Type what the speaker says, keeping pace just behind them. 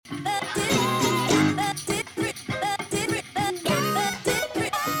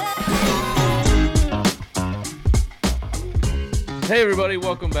Hey everybody,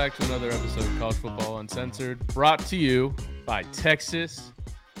 welcome back to another episode of College Football Uncensored, brought to you by Texas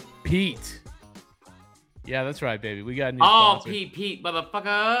Pete. Yeah, that's right, baby. We got a new sponsor. Pete,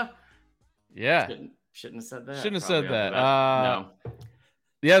 motherfucker. Yeah. Shouldn't have said that. Shouldn't have said that. No.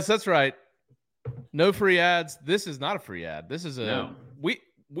 Yes, that's right. No free ads. This is not a free ad. This is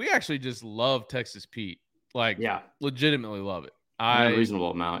we actually just love Texas Pete. Legitimately love it. A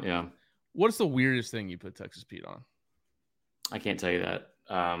reasonable amount, yeah. What's the weirdest thing you put Texas Pete on? I can't tell you that.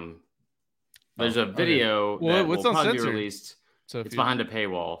 There's a video that will probably be released. So it's behind a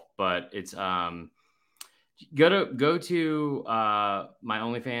paywall, but it's go to my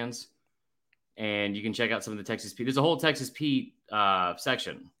OnlyFans, and you can check out some of the Texas Pete. There's a whole Texas Pete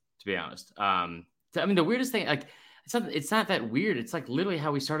section, to be honest. I mean, the weirdest thing, like, it's not that weird. It's like literally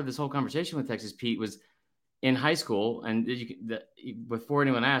how we started this whole conversation with Texas Pete was in high school, and before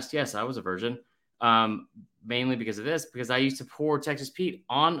anyone asked, yes, I was a virgin. Mainly because of this, because I used to pour Texas Pete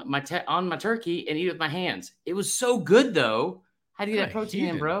on my turkey and eat it with my hands. It was so good, though. How do you get that protein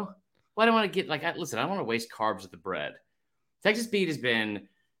in, bro? Well, I don't want to get I don't want to waste carbs with the bread. Texas Pete has been, and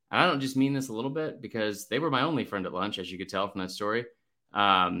I don't just mean this a little bit, because they were my only friend at lunch, as you could tell from that story.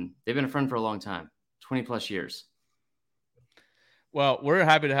 They've been a friend for a long time, 20 plus years. Well, we're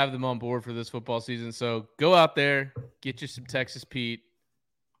happy to have them on board for this football season. So go out there, get you some Texas Pete,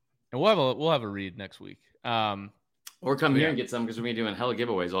 and we'll have a read next week. Or come here and get some, because we're going to be doing hella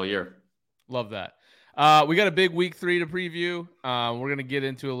giveaways all year. Love that. We got a big week 3 to preview. We're going to get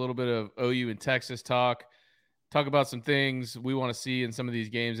into a little bit of OU and Texas talk about some things we want to see in some of these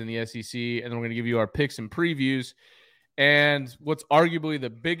games in the SEC, and then we're going to give you our picks and previews. And what's arguably the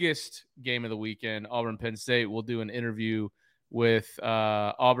biggest game of the weekend, Auburn Penn State, we'll do an interview with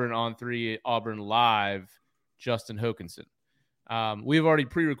Auburn On3, Auburn Live, Justin Hokanson. We've already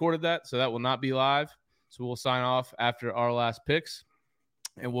pre-recorded that, so that will not be live. So we'll sign off after our last picks,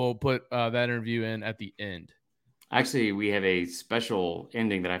 and we'll put that interview in at the end. Actually, we have a special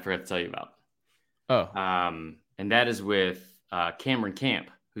ending that I forgot to tell you about. Oh. And that is with Cameron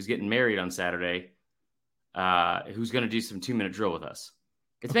Camp, who's getting married on Saturday, who's going to do some 2-minute drill with us.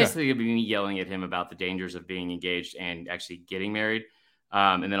 It's basically going to be me yelling at him about the dangers of being engaged and actually getting married,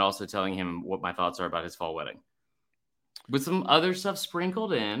 and then also telling him what my thoughts are about his fall wedding, with some other stuff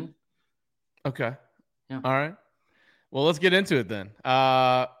sprinkled in. Okay. Yeah. All right. Well, let's get into it then.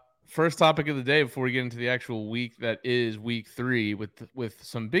 First topic of the day before we get into the actual week that is week 3 with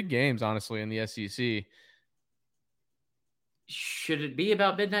some big games, honestly, in the SEC. Should it be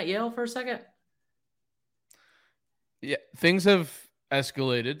about Midnight Yell for a second? Yeah, things have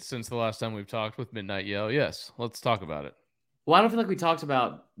escalated since the last time we've talked with Midnight Yell. Yes, let's talk about it. Well, I don't feel like we talked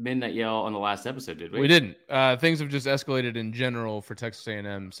about Midnight Yell on the last episode, did we? We didn't. Things have just escalated in general for Texas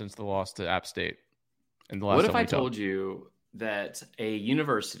A&M since the loss to App State. What if I told you that a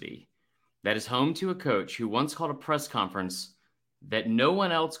university that is home to a coach who once called a press conference that no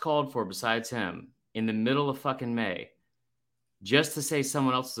one else called for besides him in the middle of fucking May, just to say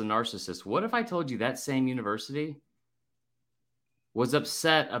someone else is a narcissist? What if I told you that same university was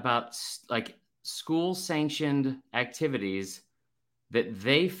upset about like school-sanctioned activities that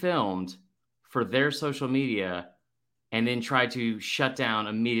they filmed for their social media and then tried to shut down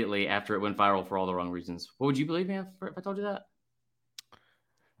immediately after it went viral for all the wrong reasons? What would you believe me if I told you that?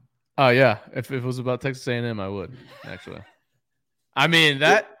 Yeah. If it was about Texas A&M, I would, actually. I mean,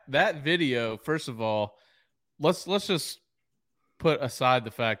 that video, first of all, let's just put aside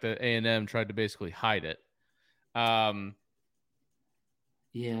the fact that A&M tried to basically hide it. Yeah.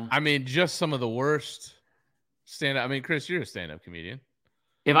 I mean, just some of the worst stand-up. I mean, Chris, you're a stand-up comedian.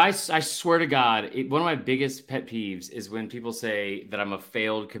 If I swear to God, one of my biggest pet peeves is when people say that I'm a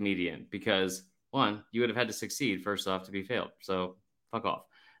failed comedian, because one, you would have had to succeed first off to be failed. So fuck off.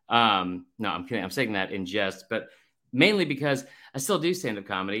 No, I'm kidding. I'm saying that in jest, but mainly because I still do stand-up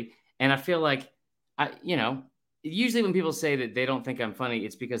comedy. And I feel like usually when people say that they don't think I'm funny,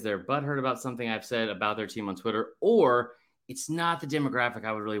 it's because they're butthurt about something I've said about their team on Twitter, or it's not the demographic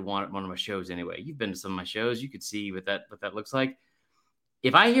I would really want at one of my shows anyway. You've been to some of my shows. You could see what that looks like.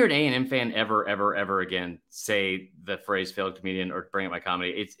 If I hear an A&M fan ever again say the phrase failed comedian or bring up my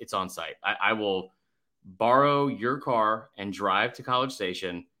comedy, it's on site. I will borrow your car and drive to College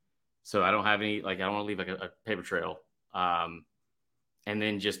Station, so I don't have any, I don't want to leave a paper trail. And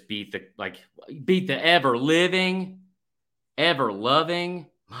then just beat the ever living, ever loving.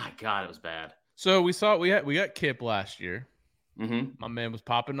 My God, it was bad. So we got Kipp last year. Mm-hmm. My man was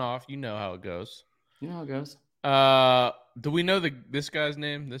popping off. You know how it goes. You know how it goes. Do we know this guy's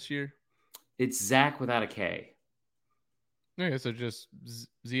name this year? It's Zach without a K. Okay, so just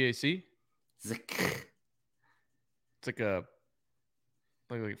ZAC? Zach. It's like a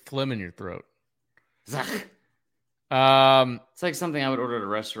like phlegm in your throat. It's like something I would order at a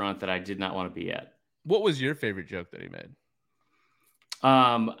restaurant that I did not want to be at. What was your favorite joke that he made?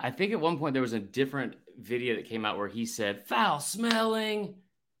 I think at one point there was a different video that came out where he said foul smelling,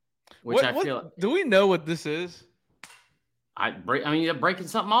 which I feel. Do we know what this is? You're breaking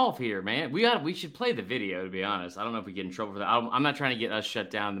something off here, man. We should play the video, to be honest. I don't know if we get in trouble for that. I'm not trying to get us shut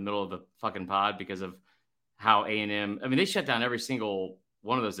down in the middle of the fucking pod because of how A&M. I mean, they shut down every single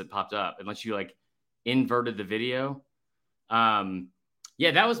one of those that popped up unless you like inverted the video.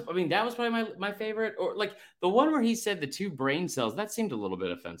 Yeah, that was probably my favorite. Or like the one where he said the 2 brain cells, that seemed a little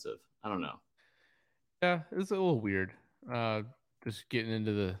bit offensive. I don't know. Yeah, it was a little weird. Just getting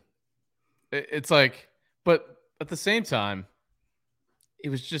into it's like, but at the same time, it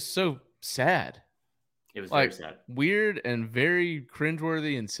was just so sad. It was like, very sad. Weird and very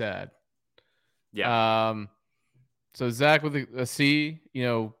cringeworthy and sad. Yeah. So Zach with a C,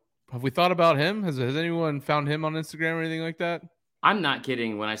 have we thought about him? Has anyone found him on Instagram or anything like that? I'm not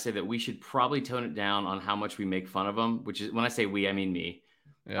kidding when I say that we should probably tone it down on how much we make fun of him, which is when I say we, I mean me.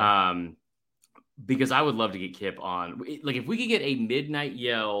 Yeah. Because I would love to get Kipp on. Like if we could get a Midnight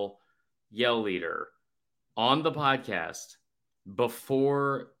Yell leader on the podcast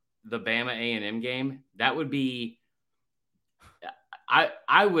before the Bama A&M game, that would be.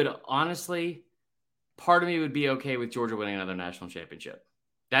 I would honestly, part of me would be okay with Georgia winning another national championship.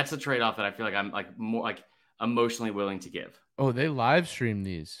 That's the trade-off that I feel like I'm like more like emotionally willing to give. Oh, they live stream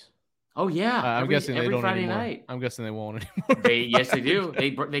these. Oh yeah, I'm guessing they don't Friday anymore. night. I'm guessing they won't anymore. Yes, they do.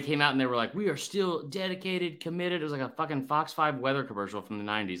 They came out and they were like, "We are still dedicated, committed." It was like a fucking Fox 5 weather commercial from the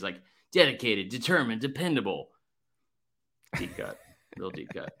 90s. Like dedicated, determined, dependable. Deep cut, real deep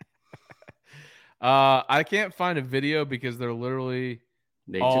cut. I can't find a video because they're literally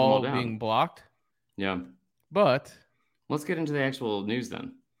all being blocked. Yeah, but let's get into the actual news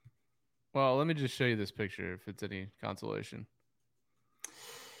then. Well, let me just show you this picture if it's any consolation.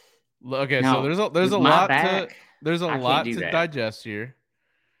 Okay, now, so there's a lot to digest here.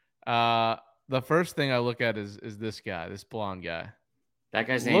 The first thing I look at is this guy, this blonde guy. That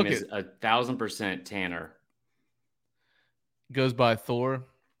guy's name is 1,000% Tanner. Goes by Thor.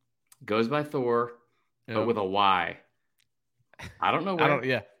 But with a Y. I don't know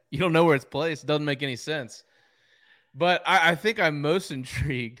where. You don't know where it's placed. It doesn't make any sense. But I think I'm most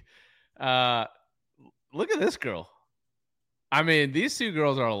intrigued. Look at this girl. I mean, these 2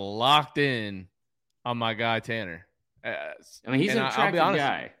 girls are locked in on my guy Tanner. He's an attractive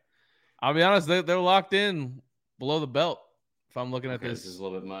guy. I'll be honest, they're locked in below the belt. If I'm looking at this, is a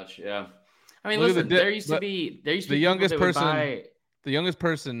little bit much. Yeah. I mean, listen, there used to be the youngest person. The youngest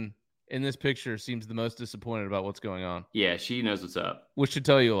person in this picture seems the most disappointed about what's going on. Yeah, she knows what's up. Which should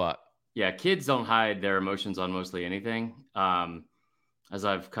tell you a lot. Yeah, kids don't hide their emotions on mostly anything. As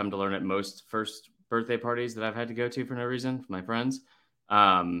I've come to learn at most first birthday parties that I've had to go to for no reason with my friends.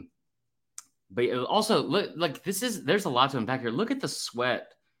 But also look, like there's a lot to unpack here. Look at the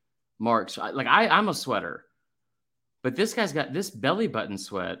sweat marks. I'm a sweater, but this guy's got this belly button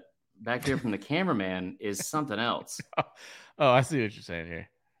sweat back here from the cameraman is something else. Oh, I see what you're saying here.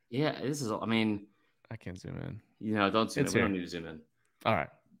 Yeah, this is, I mean, I can't zoom in. Don't zoom in. We don't need to zoom in. All right.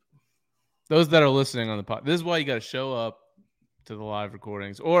 Those that are listening on the pod, this is why you got to show up to the live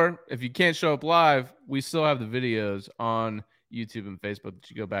recordings. Or if you can't show up live, we still have the videos on YouTube and Facebook that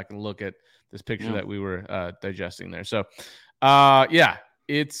you go back and look at this picture that we were digesting there. So,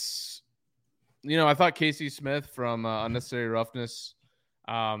 it's, I thought Casey Smith from Unnecessary Roughness,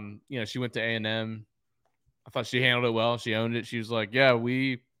 she went to A&M. I thought she handled it well. She owned it. She was like, yeah,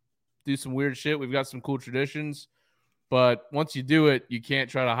 we do some weird shit. We've got some cool traditions, but once you do it, you can't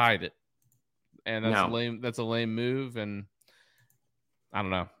try to hide it. And that's lame. That's a lame move. And I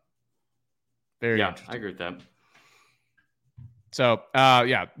don't know. Very interesting. I agree with that. So,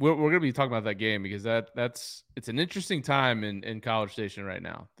 we're going to be talking about that game because it's an interesting time in College Station right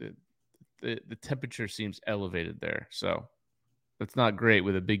now. The temperature seems elevated there. So that's not great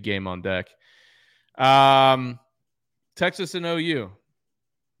with a big game on deck. Texas and OU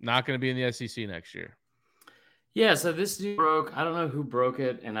not going to be in the SEC next year. Yeah, so this news broke. I don't know who broke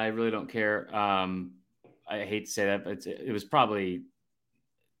it, and I really don't care. I hate to say that, but it was probably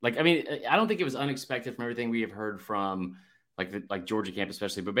I don't think it was unexpected from everything we have heard from like Georgia camp,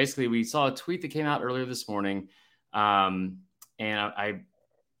 especially. But basically, we saw a tweet that came out earlier this morning, and I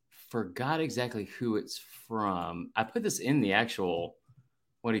forgot exactly who it's from. I put this in the actual,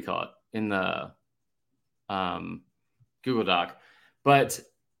 what do you call it, in the Google Doc, but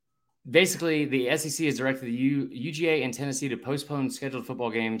basically the SEC has directed the UGA and Tennessee to postpone scheduled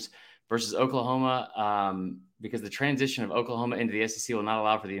football games versus Oklahoma because the transition of Oklahoma into the SEC will not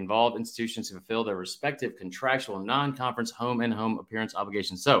allow for the involved institutions to fulfill their respective contractual non-conference home and home appearance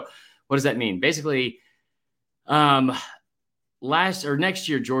obligations. So what does that mean? Basically, next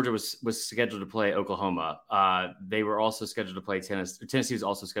year, Georgia was scheduled to play Oklahoma. They were also scheduled to play Tennessee. Tennessee was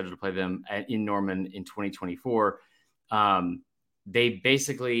also scheduled to play them in Norman in 2024. They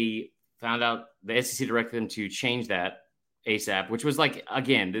basically found out the SEC directed them to change that ASAP, which was like,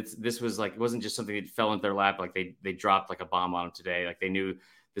 again, this was like, it wasn't just something that fell into their lap. Like they dropped like a bomb on them today. Like they knew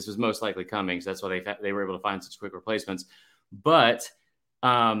this was most likely coming. So that's why they were able to find such quick replacements. But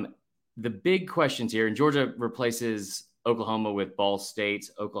the big questions here, and Georgia replaces Oklahoma with Ball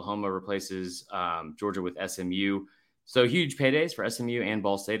State. Oklahoma replaces Georgia with SMU. So huge paydays for SMU and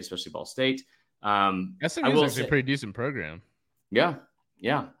Ball State, especially Ball State. SMU is actually a pretty decent program. Yeah.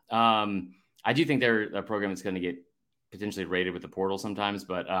 I do think they're a program that's going to get potentially rated with the portal sometimes,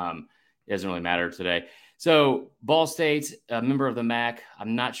 but it doesn't really matter today. So Ball State, a member of the MAC.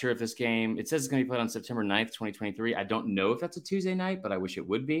 I'm not sure if this game, it says it's going to be played on September 9th, 2023. I don't know if that's a Tuesday night, but I wish it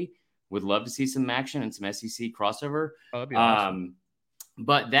would be. Would love to see some action and some SEC crossover. Oh, that'd be awesome.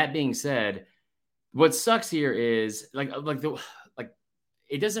 But that being said, what sucks here is like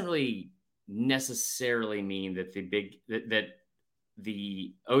it doesn't really necessarily mean that that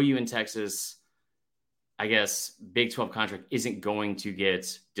the OU in Texas, I guess, Big 12 contract isn't going to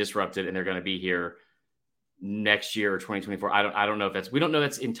get disrupted and they're going to be here next year or 2024. I don't know if we don't know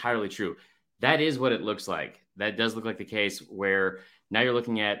that's entirely true. That is what it looks like. That does look like the case where now you're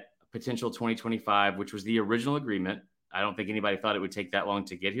looking at potential 2025, which was the original agreement. I don't think anybody thought it would take that long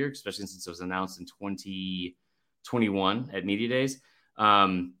to get here, especially since it was announced in 2021 at Media Days.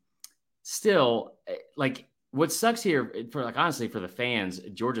 Still, like, what sucks here honestly for the fans,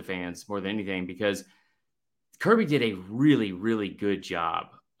 Georgia fans, more than anything, because Kirby did a really, really good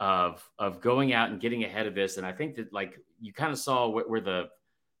job of going out and getting ahead of this. And I think that like you kind of saw where the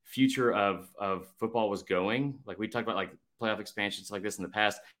future of football was going. Like we talked about like playoff expansions like this in the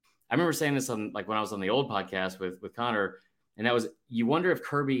past. I remember saying this on like when I was on the old podcast with Connor, and that was, you wonder if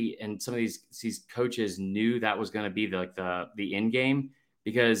Kirby and some of these coaches knew that was going to be the end game,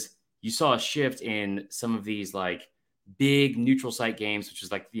 because you saw a shift in some of these like big neutral site games, which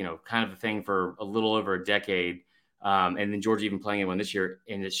is like, you know, kind of a thing for a little over a decade. And then Georgia even playing in one this year,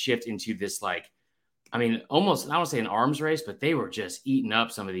 and it shift into this, like, I mean, almost, I don't want to say an arms race, but they were just eating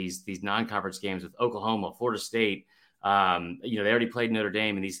up some of these non-conference games with Oklahoma, Florida State. You know, they already played Notre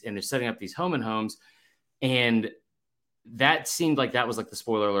Dame and they're setting up these home and homes. And that seemed like that was like the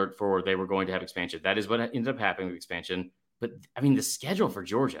spoiler alert for they were going to have expansion. That is what ended up happening with expansion. But I mean, the schedule for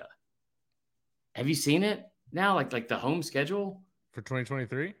Georgia, have you seen it now? Like the home schedule for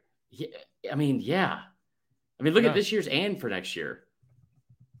 2023? Yeah. I mean, yeah. I mean, look at this year's and for next year.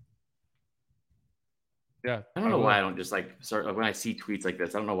 Yeah. I don't know why I don't just like start, like when I see tweets like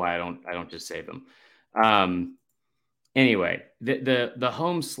this, I don't know why I don't just save them. Anyway, the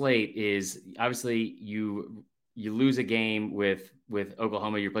home slate is obviously you lose a game with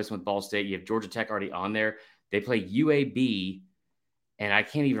Oklahoma, you're placing with Ball State, you have Georgia Tech already on there. They play UAB, and I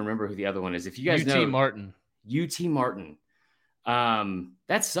can't even remember who the other one is. If you guys know, UT Martin.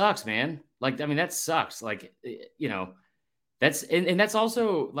 That sucks, man. Like, I mean, that sucks. Like, you know, that's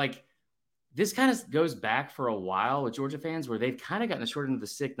also like, this kind of goes back for a while with Georgia fans where they've kind of gotten the short end of the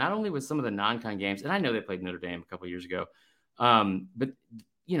stick, not only with some of the non-con games, and I know they played Notre Dame a couple of years ago, but,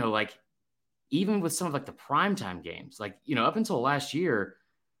 you know, like even with some of like the primetime games, like, you know, up until last year,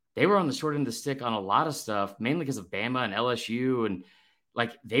 they were on the short end of the stick on a lot of stuff, mainly because of Bama and LSU. And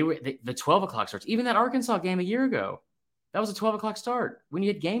like the 12 o'clock starts, even that Arkansas game a year ago, that was a 12 o'clock start when you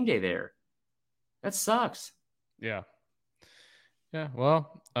had game day there. That sucks. Yeah. Yeah.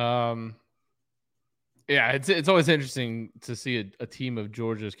 Well, yeah, it's always interesting to see a team of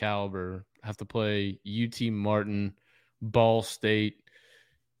Georgia's caliber have to play UT Martin, Ball State,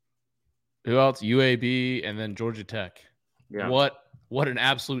 who else? UAB, and then Georgia Tech. Yeah. What an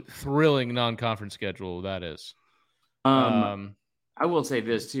absolute thrilling non-conference schedule that is. I will say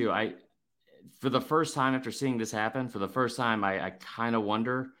this too. For the first time after seeing this happen, I kind of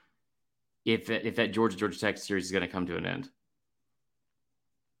wonder if that Georgia Tech series is going to come to an end.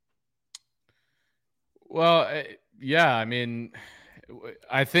 Well, yeah, I mean,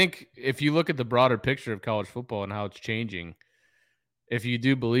 I think if you look at the broader picture of college football and how it's changing, if you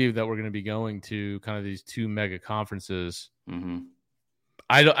do believe that we're going to be going to kind of these two mega conferences, mm-hmm.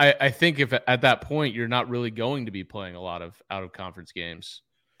 I think if at that point you're not really going to be playing a lot of out of conference games,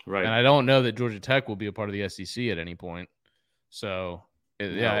 right? And I don't know that Georgia Tech will be a part of the SEC at any point. So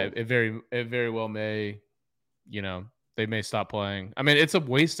it very well may, you know, they may stop playing. I mean, it's a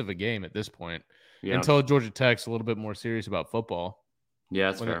waste of a game at this point. Yeah. Until Georgia Tech's a little bit more serious about football.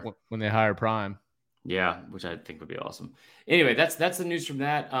 Yeah, that's fair. When they hire Prime. Yeah, which I think would be awesome. Anyway, that's the news from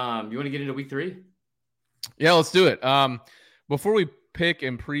that. You want to get into week 3? Yeah, let's do it. Before we pick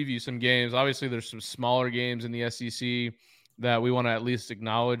and preview some games, obviously there's some smaller games in the SEC that we want to at least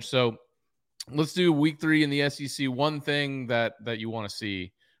acknowledge. So let's do week 3 in the SEC. One thing that you want to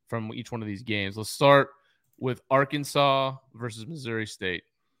see from each one of these games. Let's start with Arkansas versus Missouri State.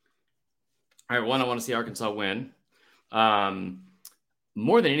 All right, one, I want to see Arkansas win.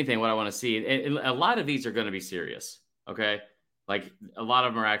 More than anything, what I want to see, and a lot of these are going to be serious, okay? Like, a lot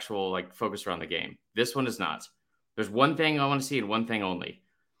of them are actual, like, focused around the game. This one is not. There's one thing I want to see and one thing only,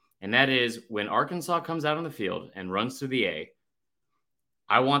 and that is when Arkansas comes out on the field and runs through the A,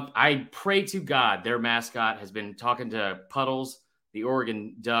 I pray to God their mascot has been talking to Puddles, the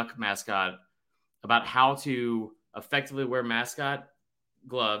Oregon Duck mascot, about how to effectively wear mascot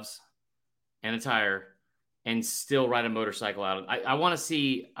gloves and attire and still ride a motorcycle out. I want to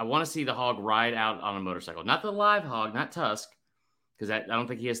see the Hog ride out on a motorcycle, not the live Hog, not Tusk, because I don't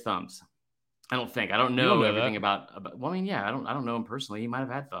think he has thumbs. I don't know everything about. Well, I mean, yeah, I don't know him personally. He might have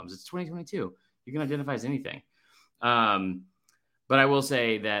had thumbs. It's 2022. You can identify as anything. But I will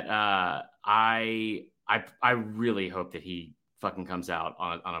say that I really hope that he fucking comes out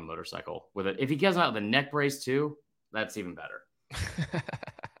on a motorcycle with it. If he comes out with a neck brace too, that's even better.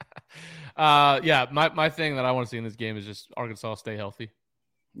 Yeah, my thing that I want to see in this game is just Arkansas stay healthy.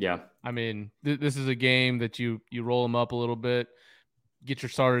 Yeah. I mean, this is a game that you roll them up a little bit, get your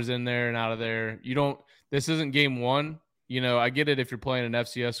starters in there and out of there. This isn't game 1. You know, I get it if you're playing an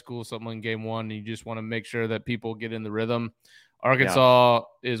FCS school, something in game 1, and you just want to make sure that people get in the rhythm. Arkansas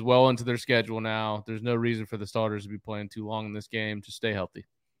is well into their schedule now. There's no reason for the starters to be playing too long in this game. Just stay healthy.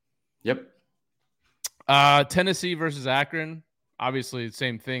 Yep. Tennessee versus Akron. Obviously,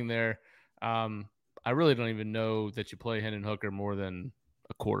 same thing there. I really don't even know that you play Hendon Hooker more than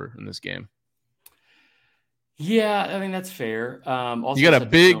a quarter in this game. Yeah, I mean, that's fair. Also, you got a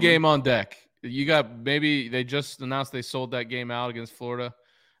big game on deck. Maybe they just announced they sold that game out against Florida.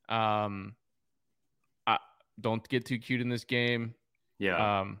 Don't get too cute in this game.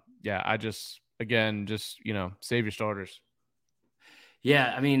 Yeah. I just save your starters.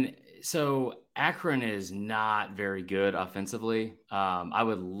 Yeah, I mean, so Akron is not very good offensively. I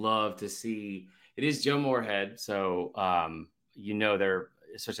would love to see it is Joe Moorhead. So, they're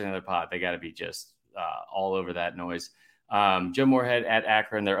especially in another pod, they got to be just all over that noise. Joe Moorhead at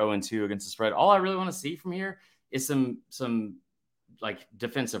Akron, they're 0-2 against the spread. All I really want to see from here is some like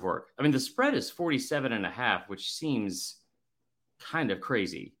defensive work. I mean, the spread is 47.5, which seems kind of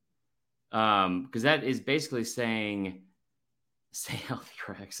crazy. Because that is basically saying stay healthy,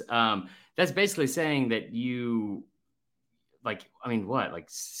 Rex. That's basically saying that you like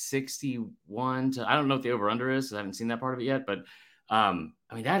 61 to, I don't know what the over under is. I haven't seen that part of it yet, but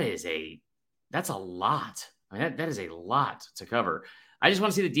that's a lot. I mean, that is a lot to cover. I just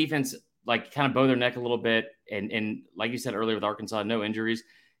want to see the defense like kind of bow their neck a little bit. And like you said earlier with Arkansas, no injuries,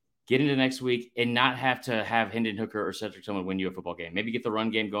 get into next week and not have to have Hendon Hooker or Cedric Tillman win you a football game. Maybe get the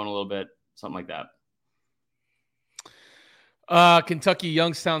run game going a little bit, something like that. Kentucky,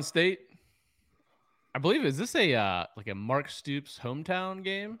 Youngstown State. I believe, is this a Mark Stoops hometown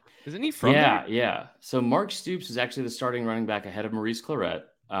game? Isn't he from there? Yeah. So Mark Stoops is actually the starting running back ahead of Maurice Claret.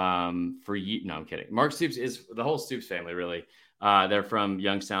 No, I'm kidding. Mark Stoops is the whole Stoops family, really. They're from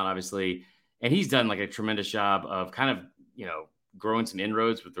Youngstown, obviously. And he's done like a tremendous job of kind of, growing some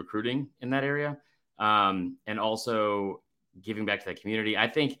inroads with recruiting in that area. And also giving back to that community. I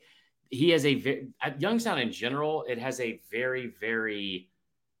think he has at Youngstown in general, it has a very, very,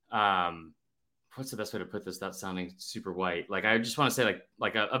 what's the best way to put this without sounding super white? Like, I just want to say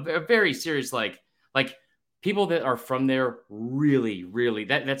like a very serious, like people that are from there really, really,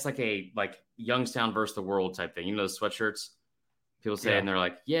 that's like a Youngstown versus the world type thing. Those sweatshirts people say, and they're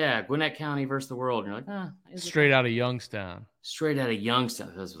like, yeah, Gwinnett County versus the world. And you're like, straight out of Youngstown. Straight out of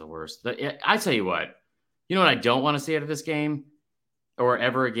Youngstown. Those are the worst. I tell you what I don't want to see out of this game or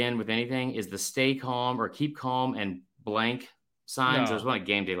ever again with anything is the stay calm or keep calm and blank signs. No. There was one at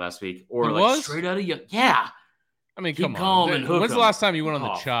game day last week. Or straight out of yeah. I mean, keep calm and hook. When's the last time you went on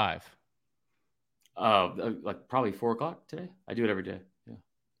the chive? Probably 4:00 today. I do it every day. Yeah.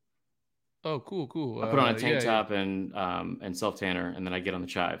 Oh, cool. I put on a tank top and self tanner, and then I get on the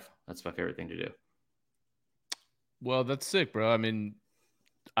chive. That's my favorite thing to do. Well, that's sick, bro. I mean,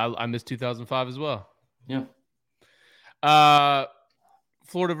 I missed 2005 as well. Yeah.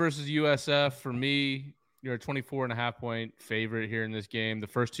 Florida versus USF. For me, you're a 24.5-point favorite here in this game. The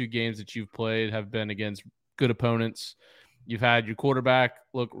first two games that you've played have been against good opponents. You've had your quarterback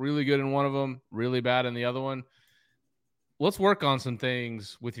look really good in one of them, really bad in the other one. Let's work on some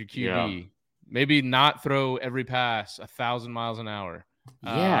things with your QB. Yeah. Maybe not throw every pass 1,000 miles an hour.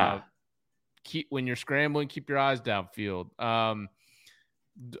 Yeah. When you're scrambling, keep your eyes downfield.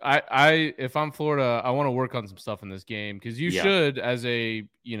 If I'm Florida, I want to work on some stuff in this game because you should, as a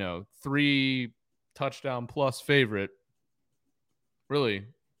 3 touchdown plus favorite, really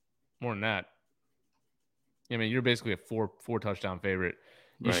more than that. I mean, you're basically a four touchdown favorite.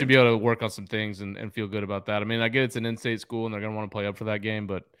 You should be able to work on some things and feel good about that. I mean, I get it's an in-state school and they're going to want to play up for that game,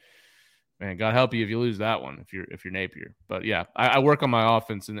 but man, God help you if you lose that one, if you're Napier. But yeah, I work on my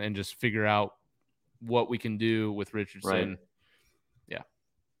offense and just figure out what we can do with Richardson. Right. Yeah.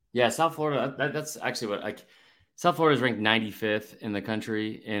 Yeah. South Florida. That's actually what South Florida is ranked 95th in the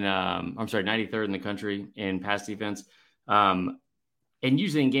country 93rd in the country in pass defense. And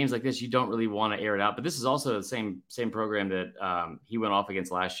usually in games like this, you don't really want to air it out. But this is also the same program that he went off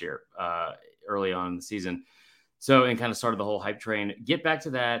against last year, early on in the season. So, and kind of started the whole hype train. Get back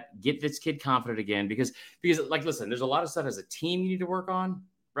to that. Get this kid confident again. Because like, listen, there's a lot of stuff as a team you need to work on,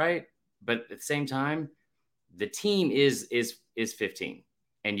 right? But at the same time, the team is 15.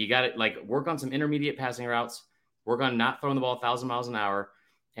 And you got to work on some intermediate passing routes. Work on not throwing the ball 1,000 miles an hour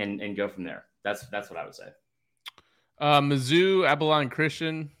and go from there. That's what I would say. Mizzou, Abilene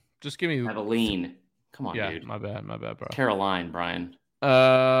Christian. Just give me Abilene. Come on, yeah, dude. My bad, bro. Caroline, Brian.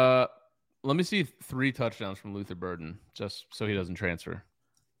 Let me see 3 touchdowns from Luther Burden, just so he doesn't transfer.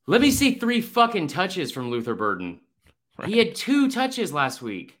 Let me see 3 fucking touches from Luther Burden. Right. He had 2 touches last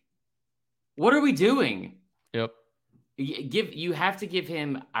week. What are we doing? Yep. You have to give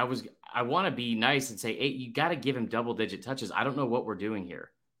him. I want to be nice and say, hey, you got to give him double-digit touches. I don't know what we're doing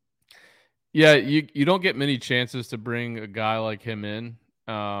here. Yeah, you don't get many chances to bring a guy like him in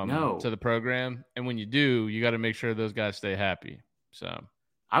to the program. And when you do, you got to make sure those guys stay happy. So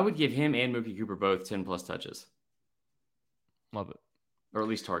I would give him and Mookie Cooper both 10-plus touches. Love it. Or at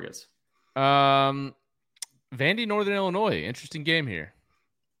least targets. Vandy, Northern Illinois. Interesting game here.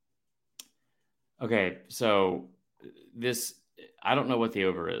 Okay, so I don't know what the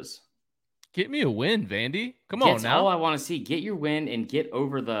over is. Get me a win, Vandy. Come on now. That's all I want to see. Get your win and get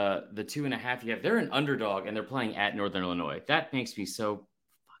over the 2.5 you have. They're an underdog, and they're playing at Northern Illinois. That makes me so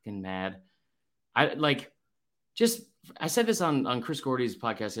fucking mad. I said this on Chris Gordy's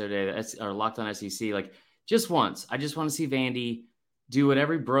podcast the other day, or Locked on SEC. Just once, I just want to see Vandy do what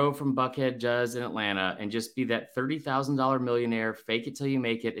every bro from Buckhead does in Atlanta and just be that $30,000 millionaire, fake it till you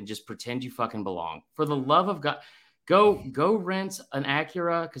make it, and just pretend you fucking belong. For the love of God. Go rent an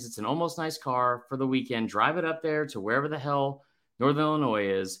Acura because it's an almost nice car for the weekend. Drive it up there to wherever the hell Northern Illinois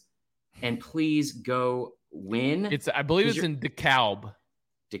is, and please go win. I believe it's in DeKalb.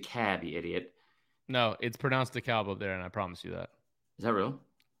 DeKalb, you idiot. No, it's pronounced DeKalb up there, and I promise you that. Is that real?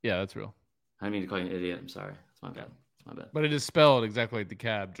 Yeah, that's real. I didn't mean to call you an idiot. I'm sorry. It's my bad. But it is spelled exactly like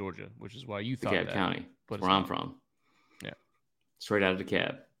DeKalb, Georgia, which is why you thought DeKalb that. County. But where I'm from. Yeah. Straight out of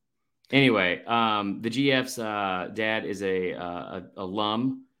DeKalb. Anyway, the GF's dad is a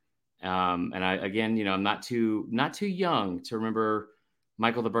alum, and I'm not too young to remember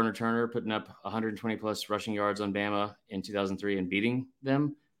Michael the Burner Turner putting up 120 plus rushing yards on Bama in 2003 and beating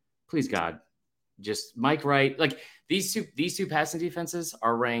them. Please God, just Mike Wright. These two passing defenses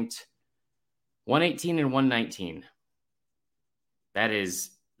are ranked 118 and 119. That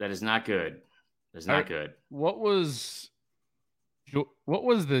is not good. That's not good. What was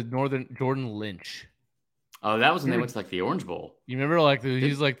the Northern Jordan Lynch? Oh, that was when they went to the Orange Bowl. You remember he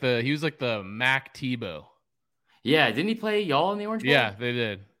was like the Mac Tebow. Yeah, didn't he play y'all in the Orange Bowl? Yeah, they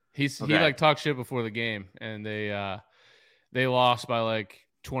did. He talked shit before the game, and they lost by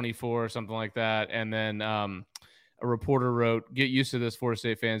 24 or something like that. And then a reporter wrote, "Get used to this, Florida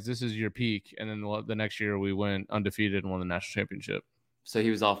State fans. This is your peak." And then the next year we went undefeated and won the national championship. So he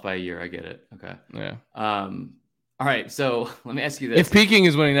was off by a year. I get it. Okay. Yeah. All right, so let me ask you this: if peaking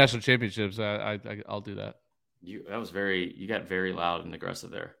is winning national championships, I'll do that. You got very loud and aggressive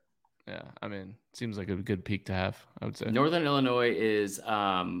there. Yeah, I mean, seems like a good peak to have, I would say. Northern Illinois is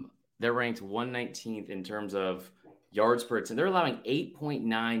they're ranked 119th in terms of yards per attempt. They're allowing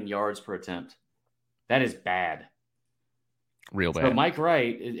 8.9 yards per attempt. That is bad. Real bad. So Mike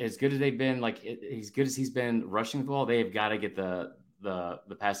Wright, as good as they've been, as good as he's been rushing the ball, they have got to get the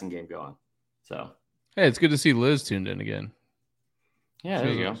passing game going. So. Hey, it's good to see Liz tuned in again. Yeah,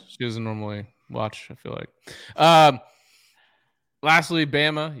 there you go. She doesn't normally watch, I feel like. Lastly,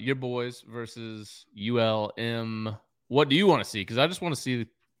 Bama, your boys versus ULM. What do you want to see? Because I just want to see the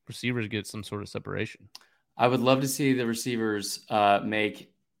receivers get some sort of separation. I would love to see the receivers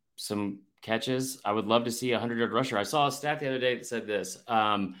make some catches. I would love to see a 100-yard rusher. I saw a stat the other day that said this.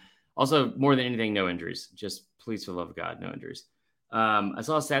 Also, more than anything, no injuries. Just please, for the love of God, no injuries. I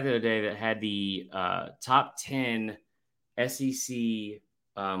saw a stat the other day that had the top 10 SEC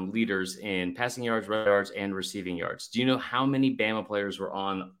leaders in passing yards, rushing yards, and receiving yards. Do you know how many Bama players were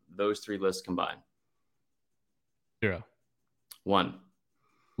on those three lists combined? 0. 1.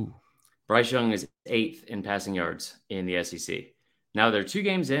 Ooh. Bryce Young is 8th in passing yards in the SEC. Now they're 2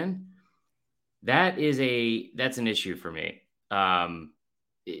 games in. That's an issue for me.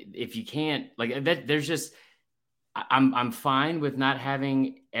 If you can't like that, there's just I'm fine with not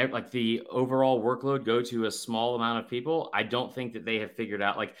having like the overall workload go to a small amount of people. I don't think that they have figured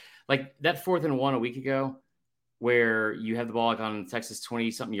out like that 4th and 1 a week ago, where you have the ball like on Texas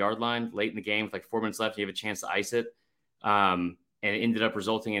 20-something yard line late in the game with like 4 minutes left, and you have a chance to ice it, and it ended up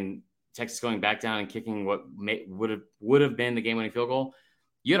resulting in Texas going back down and kicking what would have been the game-winning field goal.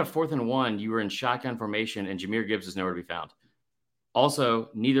 You had a 4th and 1. You were in shotgun formation, and Jahmyr Gibbs was nowhere to be found. Also,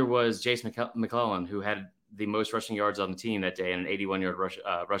 neither was Jace McClellan, who had the most rushing yards on the team that day and an 81-yard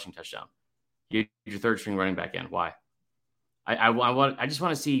rushing touchdown. You your third string running back in. Why? I just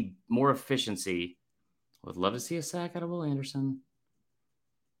want to see more efficiency. Would love to see a sack out of Will Anderson.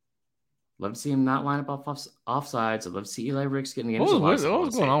 Love to see him not line up offsides. I'd love to see Eli Ricks getting the What was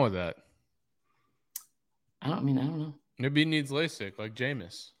going on with that? I don't know. Maybe he needs LASIK, like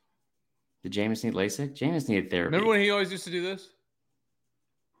Jameis. Did Jameis need LASIK? Jameis needed therapy. Remember when he always used to do this?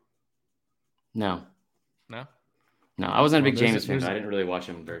 No. No? No, I wasn't a big Jameis fan. I didn't really watch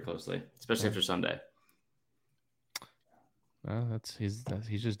him very closely, especially after Sunday. Well, he's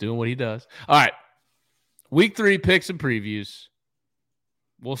just doing what he does. All right. Week 3 picks and previews.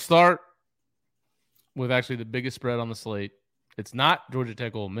 We'll start with actually the biggest spread on the slate. It's not Georgia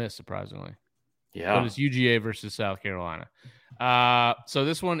Tech Ole Miss, surprisingly. Yeah. But it's UGA versus South Carolina. So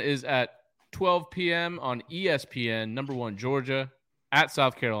this one is at 12 p.m. on ESPN. Number 1, Georgia at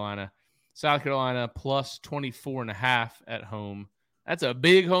South Carolina. South Carolina plus 24.5 at home. That's a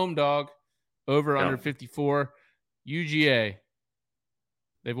big home dog. Over under 54. UGA.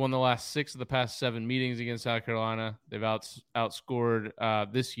 They've won the last 6 of the past 7 meetings against South Carolina. They've outscored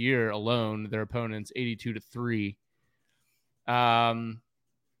this year alone their opponents 82-3.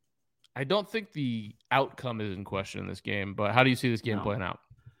 I don't think the outcome is in question in this game, but how do you see this game playing out?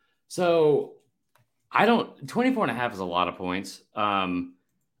 So 24.5 is a lot of points.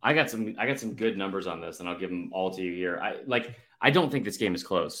 I got some good numbers on this, and I'll give them all to you here. I don't think this game is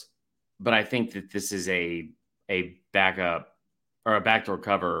close, but I think that this is a backup or a backdoor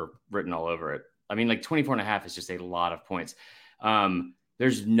cover written all over it. I mean, like 24.5 is just a lot of points.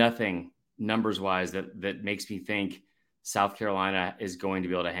 There's nothing numbers wise that makes me think South Carolina is going to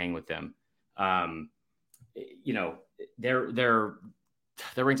be able to hang with them. They're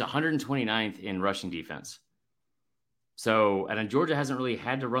ranked 129th in rushing defense. So, and Georgia hasn't really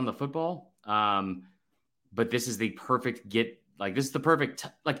had to run the football. But this is the perfect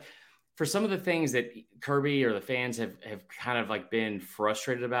for some of the things that Kirby or the fans have kind of like been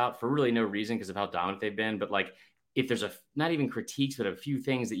frustrated about for really no reason because of how dominant they've been. But like, if there's not even critiques, but a few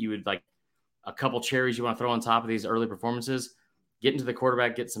things that you would like, a couple cherries you want to throw on top of these early performances, get into the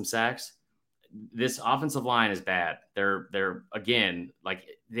quarterback, get some sacks. This offensive line is bad. They're again, like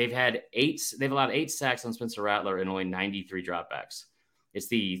they've allowed 8 sacks on Spencer Rattler and only 93 dropbacks. It's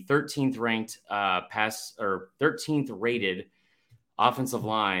the 13th ranked 13th rated offensive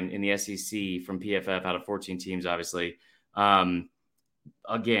line in the SEC from PFF out of 14 teams, obviously.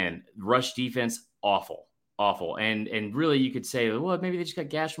 Again, rush defense, awful. And really you could say, well, maybe they just got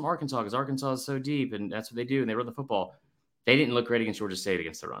gashed from Arkansas because Arkansas is so deep and that's what they do. And they run the football. They didn't look great against Georgia State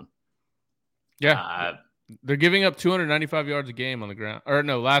against the run. Yeah. They're giving up 295 yards a game on the ground. Or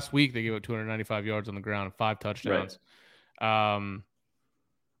no, last week they gave up 295 yards on the ground and 5 touchdowns. Right.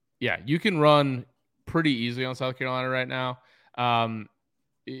 Yeah, you can run pretty easily on South Carolina right now.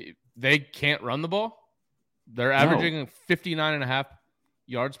 They can't run the ball. They're averaging 59.5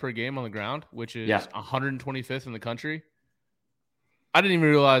 yards per game on the ground, which is 125th in the country. I didn't even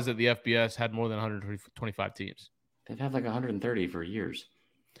realize that the FBS had more than 125 teams. They've had like 130 for years.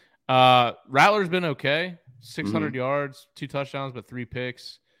 Rattler's been okay. 600 yards, 2 touchdowns, but 3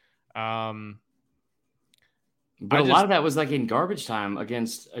 picks. But a lot of that was like in garbage time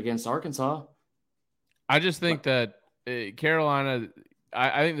against Arkansas. I just think that Carolina,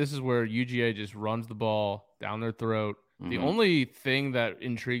 I think this is where UGA just runs the ball down their throat. Mm-hmm. The only thing that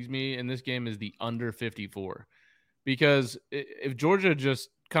intrigues me in this game is the under 54. Because if Georgia just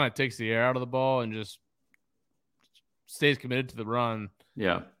kind of takes the air out of the ball and just stays committed to the run,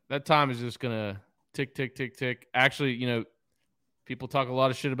 that time is just going to tick, tick, tick, tick. Actually, people talk a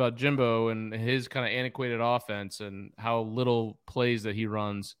lot of shit about Jimbo and his kind of antiquated offense and how little plays that he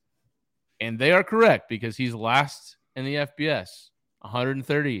runs. And they are correct because he's last in the FBS,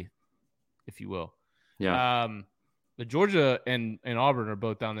 130, if you will. Yeah. The Georgia and Auburn are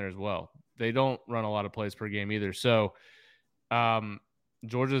both down there as well. They don't run a lot of plays per game either. So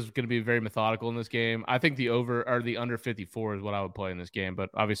Georgia's going to be very methodical in this game. I think the over or the under 54 is what I would play in this game, but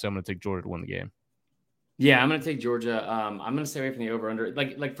obviously I'm going to take Georgia to win the game. Yeah, I'm going to take Georgia. I'm going to stay away from the over under.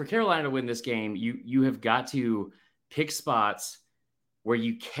 Like for Carolina to win this game, you have got to pick spots where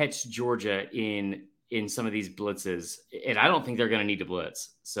you catch Georgia in some of these blitzes. And I don't think they're going to need to blitz.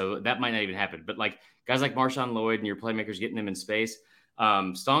 So that might not even happen. But like guys like Marshawn Lloyd and your playmakers getting them in space.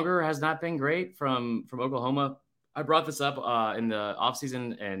 Stonger has not been great from Oklahoma. I brought this up in the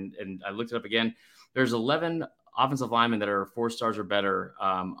offseason and I looked it up again. There's 11 offensive linemen that are 4 stars or better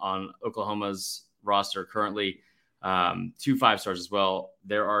on Oklahoma's roster currently, 2 5-stars as well.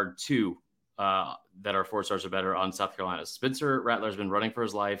 There are 2 that are 4 stars or better on South Carolina. Spencer Rattler has been running for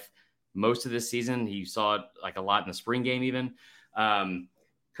his life most of this season. He saw it like a lot in the spring game even.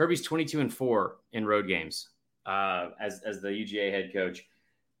 Kirby's 22-4 in road games as the UGA head coach.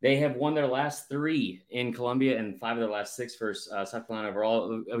 They have won their last 3 in Columbia and 5 of their last 6 for South Carolina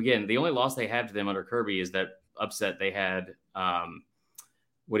overall. Again, the only loss they have to them under Kirby is that upset they had, a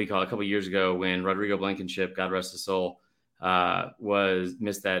couple of years ago when Rodrigo Blankenship, God rest his soul,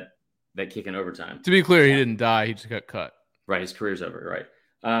 missed that kick in overtime. To be clear, he didn't die. He just got cut. Right. His career's over.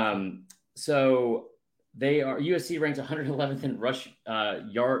 Right. So they are USC ranked 111th in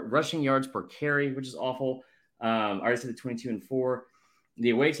rushing yards per carry, which is awful. I already said the 22-4.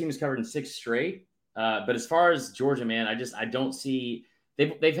 The away team is covered in 6 straight. But as far as Georgia, man, I don't see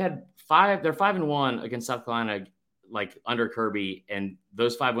they've had 5. They're 5-1 against South Carolina, like under Kirby, and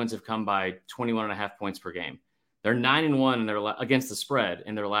those 5 wins have come by 21.5 points per game. They're 9-1 in their against the spread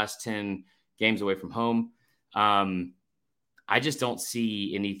in their last 10 games away from home. I just don't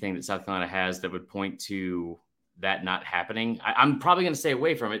see anything that South Carolina has that would point to that not happening. I'm probably going to stay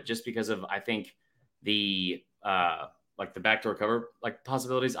away from it just because of, I think, the the backdoor cover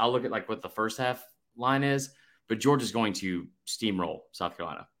possibilities. I'll look at what the first half line is, but Georgia's going to steamroll South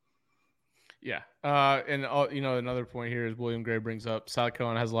Carolina. Yeah. And another point here is William Gray brings up South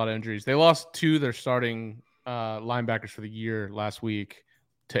Carolina has a lot of injuries. They lost 2 their starting linebackers for the year last week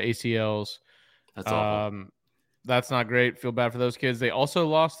to ACLs. That's awful. That's not great. Feel bad for those kids. They also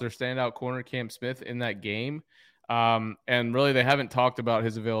lost their standout corner, Cam Smith, in that game. And really, they haven't talked about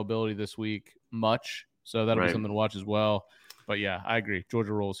his availability this week much. So that'll be something to watch as well. But yeah, I agree.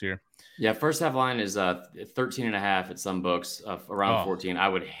 Georgia rolls here. Yeah, first half line is 13.5 at some books, around 14. I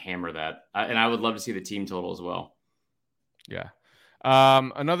would hammer that. And I would love to see the team total as well. Yeah.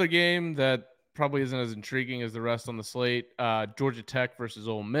 Another game that probably isn't as intriguing as the rest on the slate, Georgia Tech versus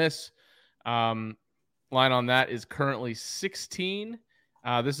Ole Miss. Line on that is currently 16.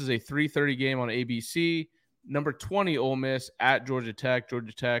 This is a 3:30 game on ABC. Number 20, Ole Miss at Georgia Tech.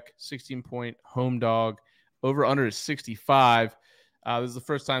 Georgia Tech, 16-point home dog. Over under is 65. This is the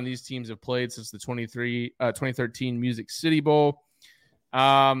first time these teams have played since the 2013 Music City Bowl.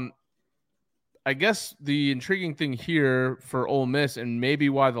 I guess the intriguing thing here for Ole Miss, and maybe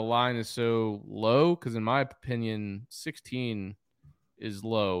why the line is so low, because in my opinion, 16 is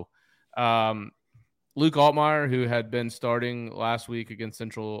low. Luke Altmaier, who had been starting last week against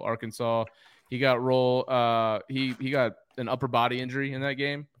Central Arkansas, he got he got an upper body injury in that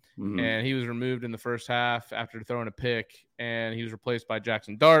game, and he was removed in the first half after throwing a pick, and he was replaced by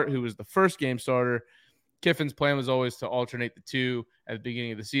Jackson Dart, who was the first game starter. Kiffin's plan was always to alternate the 2 at the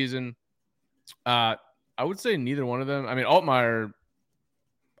beginning of the season. I would say neither one of them. I mean, Altmaier,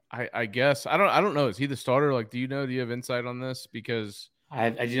 I guess I don't know. Is he the starter? Do you have insight on this? Because I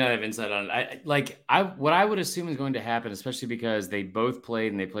do not have insight on it. What I would assume is going to happen, especially because they both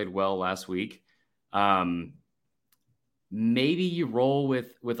played and they played well last week. Maybe you roll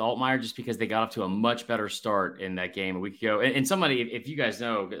with Altmaier just because they got off to a much better start in that game a week ago. And somebody, if you guys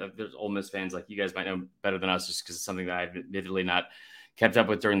know, there's Ole Miss fans, you guys might know better than us just because it's something that I've admittedly not kept up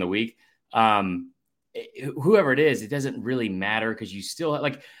with during the week. Whoever it is, it doesn't really matter because you still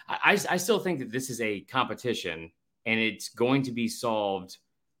I still think that this is a competition and it's going to be solved.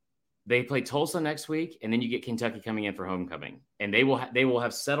 They play Tulsa next week, and then you get Kentucky coming in for homecoming, and they will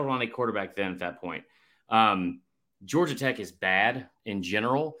have settled on a quarterback then at that point. Georgia Tech is bad in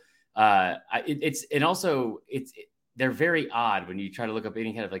general. They're very odd when you try to look up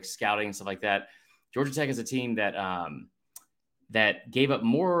any kind of scouting and stuff like that. Georgia Tech is a team that gave up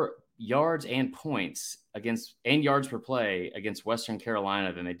more yards and points and yards per play against Western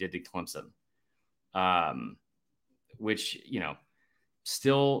Carolina than they did to Clemson. Which,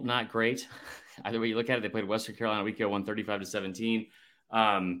 still not great. Either way you look at it, they played Western Carolina a week ago, won 35-17.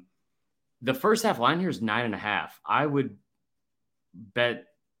 The first half line here is 9.5. I would bet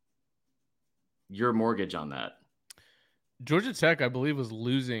your mortgage on that. Georgia Tech, I believe, was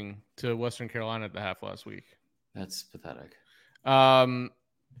losing to Western Carolina at the half last week. That's pathetic.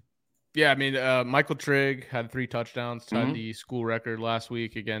 Yeah, I mean, Michael Trigg had 3 touchdowns, tied the school record last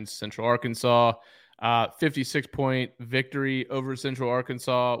week against Central Arkansas. 56-point victory over Central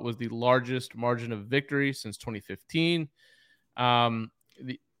Arkansas was the largest margin of victory since 2015.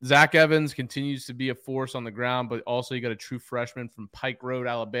 Zach Evans continues to be a force on the ground, but also you got a true freshman from Pike Road,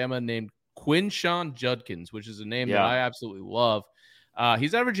 Alabama, named Quinshawn Judkins, which is a name that I absolutely love.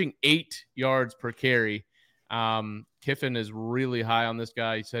 He's averaging 8 yards per carry. Kiffin is really high on this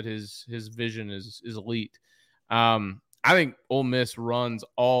guy. He said his vision is elite. I think Ole Miss runs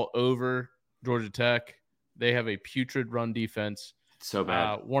all over Georgia Tech. They have a putrid run defense. So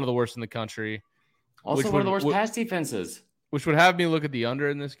bad. One of the worst in the country. Also one of the worst pass defenses. Which would have me look at the under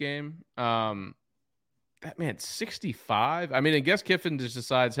in this game. That man, 65. I mean, I guess Kiffin just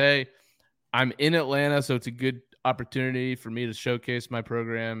decides, hey, I'm in Atlanta, so it's a good opportunity for me to showcase my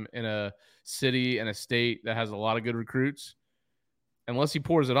program in a city and a state that has a lot of good recruits. Unless he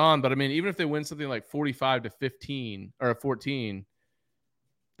pours it on. But I mean, even if they win something like 45-15 or 14,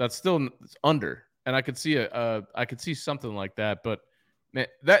 that's still under. And I could see something like that. But man,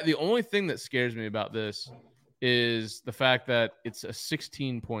 the only thing that scares me about this is the fact that it's a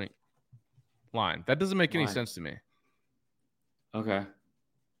 16-point line. That doesn't make any sense to me. Okay.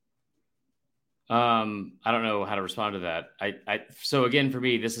 I don't know how to respond to that. So again, for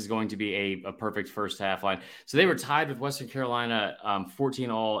me, this is going to be a perfect first half line. So they were tied with Western Carolina,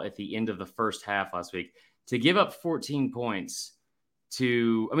 14-all at the end of the first half last week. To give up 14 points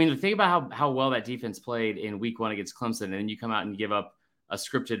think about how well that defense played in week 1 against Clemson, and then you come out and give up a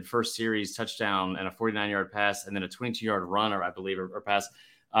scripted first series touchdown and a 49-yard pass, and then a 22-yard run, or I believe, or pass.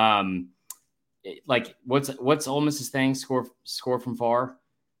 What's Ole Miss's thing? Score from far.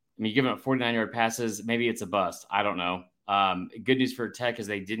 I mean, giving up 49-yard passes, maybe it's a bust. I don't know. Good news for Tech is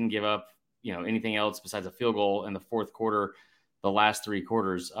they didn't give up, anything else besides a field goal in the fourth quarter, the last 3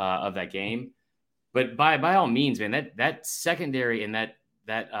 quarters of that game. But by all means, man, that secondary and that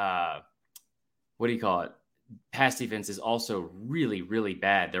what do you call it? Pass defense is also really, really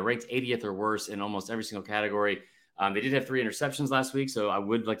bad. They're ranked 80th or worse in almost every single category. They did have 3 interceptions last week, so I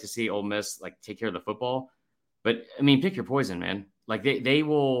would like to see Ole Miss take care of the football. But I mean, pick your poison, man. They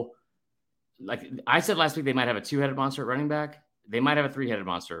will, I said last week, they might have a 2-headed monster at running back. They might have a 3-headed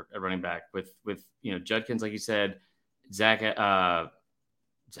monster at running back with Judkins, like you said, Zach. I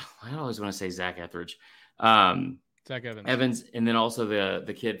always want to say Zach Etheridge, Zach Evans, and then also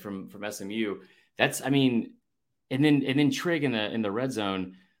the kid from SMU. That's, I mean, and then Trigg in the red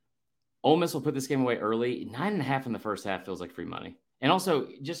zone. Ole Miss will put this game away early. 9.5 in the first half feels like free money. And also,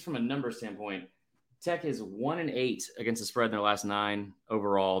 just from a number standpoint, Tech is 1-8 against the spread in their last 9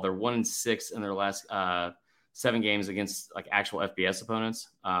 overall. They're 1-6 in their last 7 games against actual FBS opponents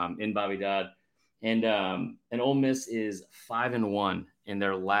in Bobby Dodd, and Ole Miss is 5-1 in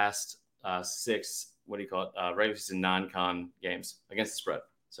their last 6. What do you call it? Regular season non-con games against the spread.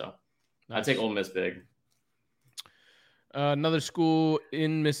 So nice. I'd take Ole Miss big. Another school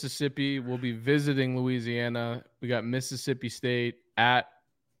in Mississippi will be visiting Louisiana. We got Mississippi State at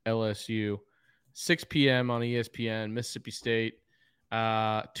LSU. 6 p.m. on ESPN. Mississippi State,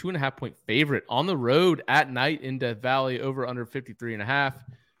 2.5-point favorite on the road at night in Death Valley, over under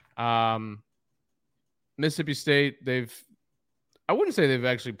 53.5. Mississippi State, I wouldn't say they've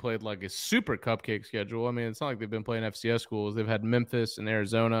actually played a super cupcake schedule. I mean, it's not like they've been playing FCS schools. They've had Memphis and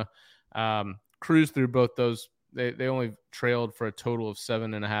Arizona. Cruised through both those. They only trailed for a total of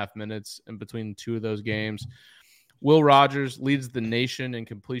 7.5 minutes in between 2 of those games. Will Rogers leads the nation in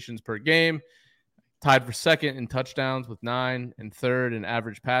completions per game, tied for second in touchdowns with 9 and third in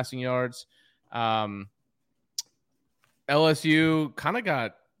average passing yards. LSU kind of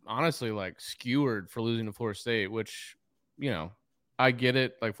got, honestly, skewered for losing to Florida State, which, I get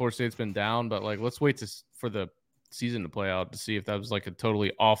it. Florida State's been down, but let's wait for the season to play out to see if that was a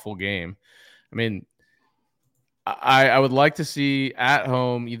totally awful game. I mean, I would like to see at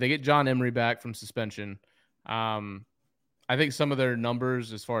home, they get John Emery back from suspension. I think some of their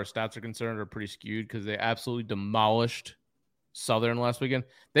numbers as far as stats are concerned are pretty skewed because they absolutely demolished Southern last weekend.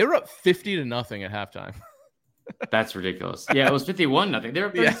 They were up 50-0 at halftime. That's ridiculous. Yeah, it was 51-0. They were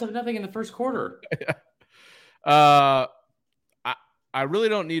up 37-0 in the first quarter. I really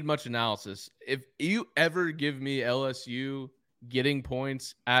don't need much analysis. If you ever give me LSU getting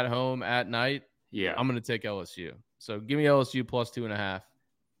points at home at night, I'm going to take LSU. So give me LSU plus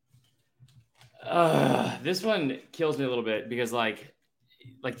 2.5. This one kills me a little bit because like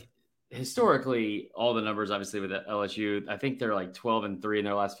historically, all the numbers obviously with LSU, I think they're like 12-3 in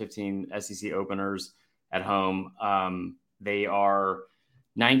their last 15 SEC openers at home. They are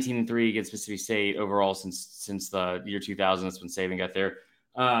 19-3 against Mississippi State overall since the year 2000. That's when Saban got there.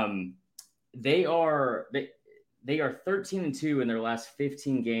 They are 13-2 in their last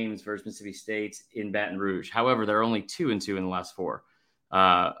 15 games versus Mississippi State in Baton Rouge. However, they're only 2-2 in the last 4.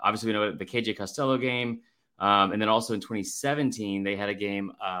 Obviously, we know the KJ Costello game. And then also in 2017, they had a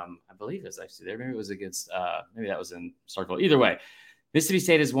game, I believe it was actually there. Maybe it was against, maybe that was in Starkville. Either way, Mississippi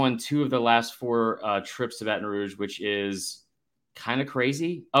State has won 2 of the last 4 trips to Baton Rouge, which is kind of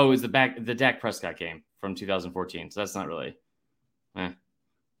crazy. Oh, it was the Dak Prescott game from 2014. So that's not really,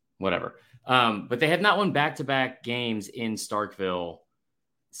 whatever. But they have not won back-to-back games in Starkville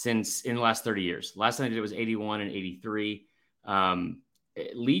since in the last 30 years. Last time they did it was 81 and 83.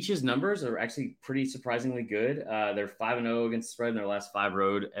 Leach's numbers are actually pretty surprisingly good. They're 5-0 against the spread in their last 5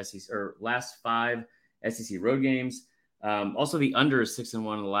 SEC road games. Also, the under is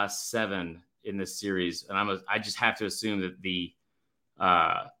 6-1 in the last 7 in this series, and I just have to assume that the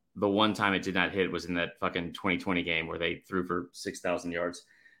one time it did not hit was in that fucking 2020 game where they threw for 6,000 yards.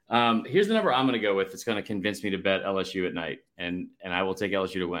 Here's the number I'm going to go with. It's going to convince me to bet LSU at night, and I will take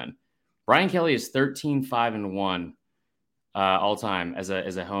LSU to win. Brian Kelly is 13-5-1. All time as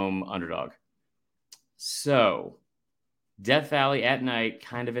a home underdog. So Death Valley at night,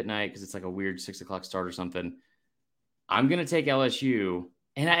 kind of at night, because it's like a weird 6:00 start or something. I'm going to take LSU,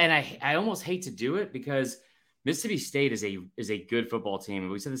 and I almost hate to do it because Mississippi State is a good football team.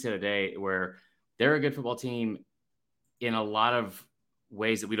 And we said this the other day where they're a good football team in a lot of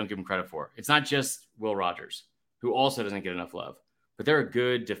ways that we don't give them credit for. It's not just Will Rogers, who also doesn't get enough love, but they're a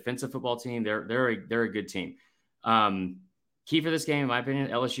good defensive football team. They're a good team. Key for this game, in my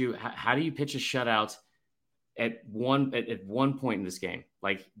opinion, LSU. How do you pitch a shutout at one point in this game?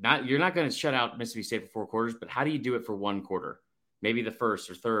 Like, you're not going to shut out Mississippi State for 4 quarters, but how do you do it for 1 quarter? Maybe the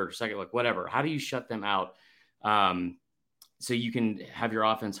first or third or second, like whatever. How do you shut them out so you can have your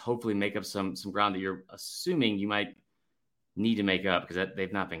offense hopefully make up some ground that you're assuming you might need to make up because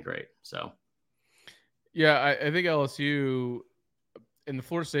they've not been great. So, yeah, I think LSU. In the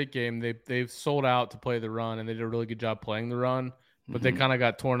Florida State game, they've sold out to play the run, and they did a really good job playing the run, but they kind of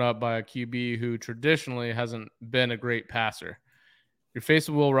got torn up by a QB who traditionally hasn't been a great passer. You're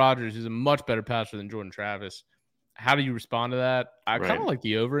facing Will Rogers, who's a much better passer than Jordan Travis. How do you respond to that? I kind of like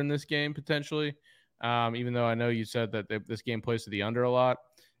the over in this game, potentially, even though I know you said that this game plays to the under a lot.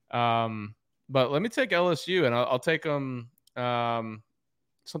 But let me take LSU, and I'll take them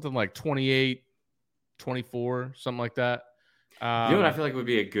something like 28-24, something like that. You know what I feel like would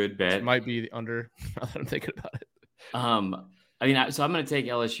be a good bet? It might be the under. Now that I'm thinking about it. So I'm going to take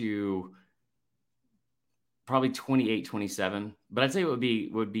LSU probably 28-27, but I'd say it would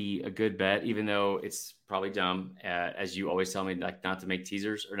be a good bet, even though it's probably dumb, as you always tell me, like not to make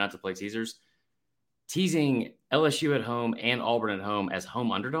teasers or not to play teasers. Teasing LSU at home and Auburn at home as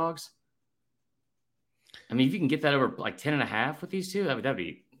home underdogs. I mean, if you can get that over like 10.5 with these two, that'd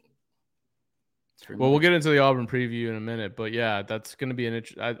be. Well, we'll get into the Auburn preview in a minute, but yeah, that's going to be an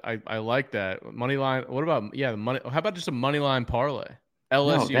interesting. I like that money line. What about the money? How about just a money line parlay?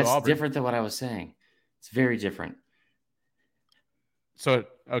 LSU. No, that's Auburn. Different than what I was saying. It's very different. So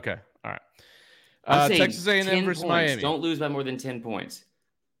okay, all right. Texas A&M versus Miami. Don't lose by more than 10 points.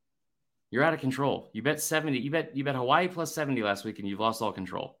 You're out of control. You bet 70. You bet Hawaii plus 70 last week, and you've lost all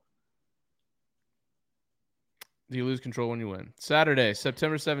control. You lose control when you win. Saturday,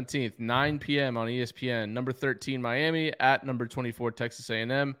 September 17th, 9 p.m. on ESPN. Number 13, Miami at number 24, Texas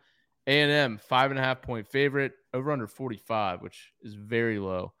A&M. A&M, 5.5-point favorite, over under 45, which is very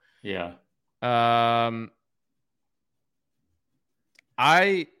low. Yeah. So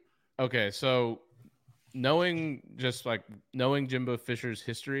knowing Jimbo Fisher's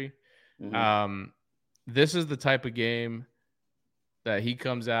history, this is the type of game that he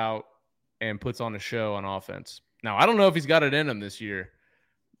comes out and puts on a show on offense. Now, I don't know if he's got it in him this year,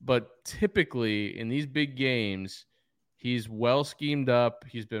 but typically in these big games, he's well schemed up.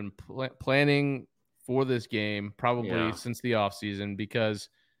 He's been planning for this game probably since the offseason because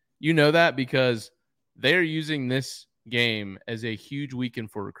they're using this game as a huge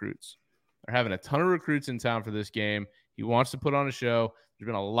weekend for recruits. They're having a ton of recruits in town for this game. He wants to put on a show. There's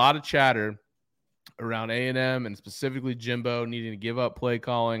been a lot of chatter around A&M and specifically Jimbo needing to give up play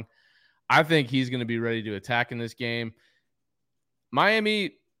calling. I think he's going to be ready to attack in this game.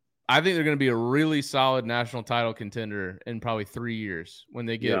 Miami, I think they're going to be a really solid national title contender in probably 3 years when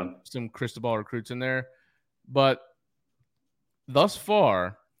they get some crystal ball recruits in there. But thus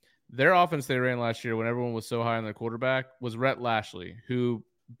far, their offense they ran last year when everyone was so high on their quarterback was Rhett Lashley, who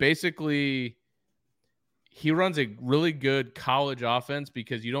basically he runs a really good college offense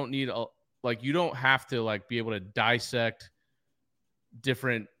because you don't need you don't have to be able to dissect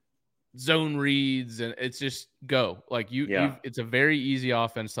different zone reads and it's just go. It's a very easy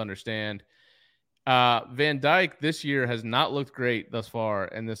offense to understand. Van Dyke this year has not looked great thus far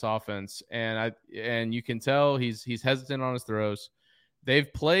in this offense, and you can tell he's hesitant on his throws.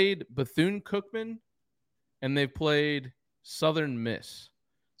 They've played Bethune-Cookman and they've played Southern Miss.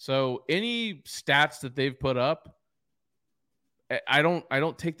 So any stats that they've put up, I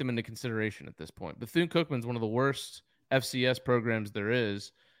don't take them into consideration at this point. Bethune-Cookman is one of the worst FCS programs there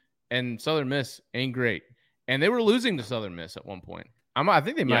is, and Southern Miss ain't great. And they were losing to Southern Miss at one point. I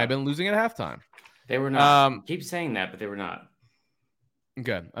think they might have been losing at halftime. They were not. Keep saying that, but they were not.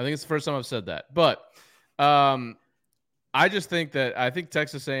 Okay. I think it's the first time I've said that. But I just think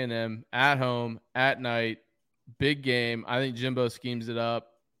Texas A&M at home, at night, big game. I think Jimbo schemes it up.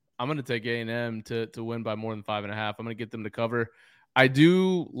 I'm going to take A&M to win by more than 5.5. I'm going to get them to cover. I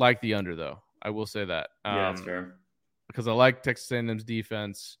do like the under, though. I will say that. Yeah, that's fair. Because I like Texas A&M's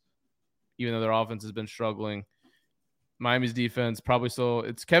defense, even though their offense has been struggling. Miami's defense probably still –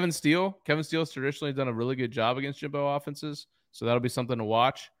 it's Kevin Steele. Kevin Steele's traditionally done a really good job against Jimbo offenses, so that'll be something to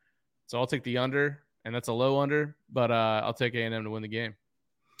watch. So I'll take the under, and that's a low under, but I'll take A&M to win the game.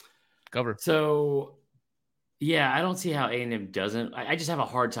 Cover. So, yeah, I don't see how A&M doesn't. I just have a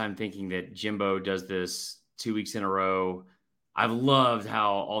hard time thinking that Jimbo does this 2 weeks in a row. I've loved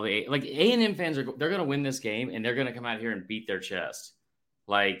how all the A&M fans they're going to win this game, and they're going to come out here and beat their chest.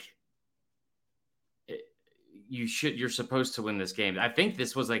 You're supposed to win this game. I think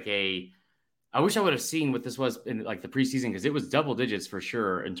this was I wish I would have seen what this was in the preseason, because it was double digits for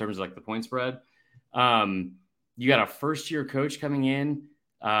sure in terms of the point spread. You got a first-year coach coming in.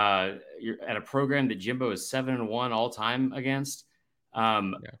 You're at a program that Jimbo is 7-1 all time against.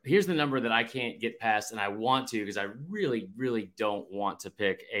 Here's the number that I can't get past, and I want to, because I really, really don't want to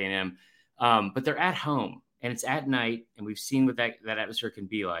pick A&M. But they're at home, and it's at night, and we've seen what that atmosphere can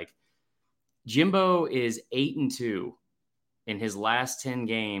be like. Jimbo is 8-2 in his last 10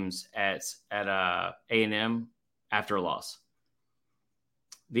 games at A&M after a loss.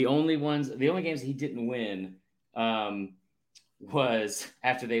 The only games he didn't win was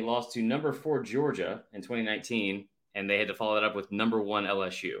after they lost to number 4 Georgia in 2019, and they had to follow that up with number 1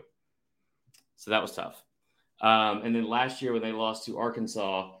 LSU. So that was tough. And then last year when they lost to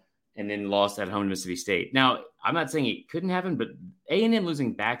Arkansas and then lost at home to Mississippi State. Now, I'm not saying it couldn't happen, but A&M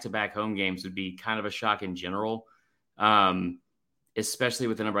losing back-to-back home games would be kind of a shock in general, especially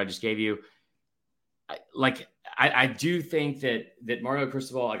with the number I just gave you. I do think that Mario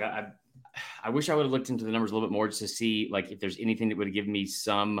Cristobal, I wish I would have looked into the numbers a little bit more just to see if there's anything that would have given me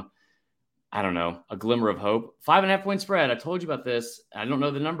some, I don't know, a glimmer of hope. 5.5 point spread. I told you about this. I don't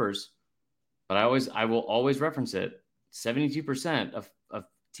know the numbers, but I will always reference it. 72% of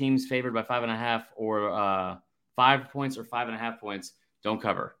teams favored by 5.5 or 5 points or 5.5 points don't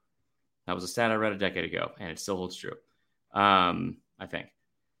cover. That was a stat I read a decade ago, and it still holds true. I think.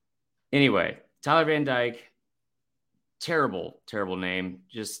 Anyway, Tyler Van Dyke, terrible, terrible name.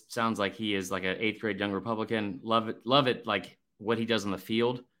 Just sounds like he is like an 8th grade young Republican. Love it. Like what he does on the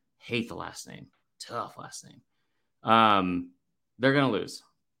field. Hate the last name. Tough last name. They're gonna lose.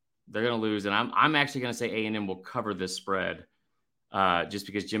 And I'm actually gonna say A&M will cover this spread. Just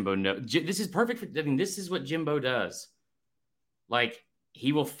because Jimbo this is perfect. This is what Jimbo does.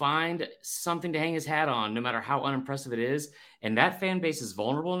 He will find something to hang his hat on, no matter how unimpressive it is. And that fan base is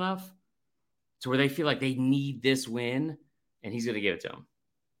vulnerable enough to where they feel like they need this win, and he's going to give it to them.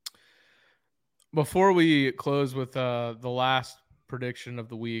 Before we close with the last prediction of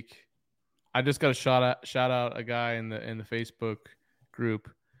the week, I just got to shout out a guy in the Facebook group.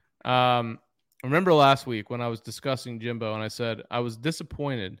 Remember last week when I was discussing Jimbo and I said I was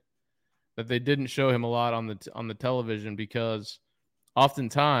disappointed that they didn't show him a lot on the television, because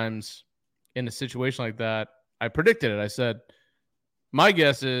oftentimes in a situation like that, I predicted it. I said, my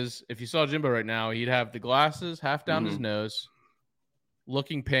guess is if you saw Jimbo right now, he'd have the glasses half down his nose,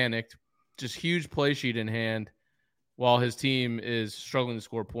 looking panicked, just huge play sheet in hand while his team is struggling to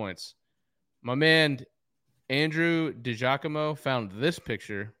score points. My man, Andrew DiGiacomo, found this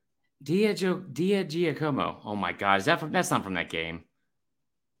picture. Giacomo. Oh my God. That's not from that game.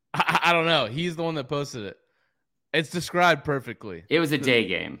 I don't know. He's the one that posted it. It's described perfectly. It was a day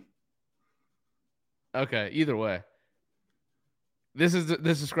game. Okay. Either way. This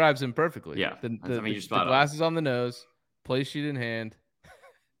describes him perfectly. Yeah. The glasses on the nose, play sheet in hand,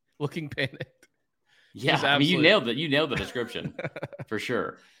 looking panicked. Yeah, I mean, you nailed it. You nailed the description for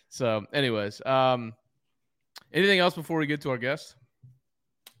sure. So, anyways, anything else before we get to our guest?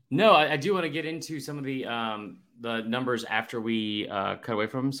 No, I do want to get into some of the numbers after we cut away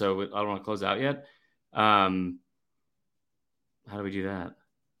from them. So I don't want to close out yet. How do we do that?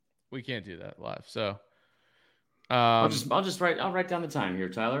 We can't do that live. So I'll write down the time here,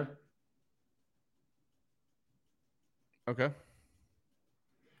 Tyler. Okay.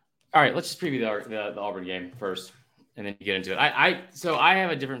 All right, let's just preview the Auburn game first, and then get into it. So I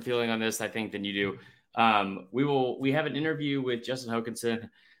have a different feeling on this, I think, than you do. We have an interview with Justin Hokanson.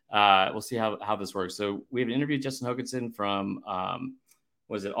 We'll see how this works. So we have an interview with Justin Hokanson from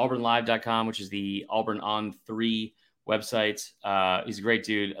AuburnLive.com, which is the Auburn On3 website. He's a great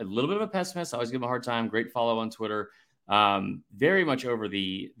dude, a little bit of a pessimist. I always give him a hard time. Great follow on Twitter. Very much over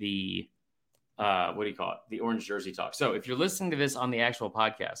the what do you call it? The orange jersey talk. So if you're listening to this on the actual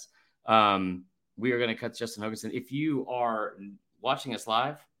podcast, we are going to cut Justin Hokanson. If you are watching us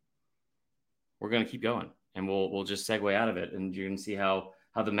live, we're going to keep going, and we'll just segue out of it, and you can see how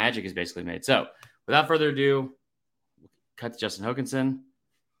the magic is basically made. So without further ado, cut to Justin Hokanson.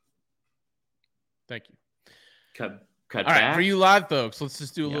 Thank you. Cut All back. right, for you live folks, let's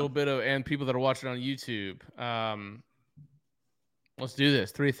just do a little bit of, and people that are watching on YouTube. Let's do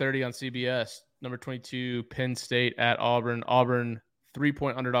this. 3:30 on CBS. Number 22, Penn State at Auburn. Auburn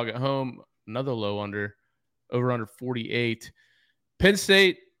 3-point underdog at home. Another low under 48. Penn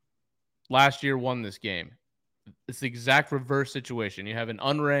State last year won this game. It's the exact reverse situation. You have an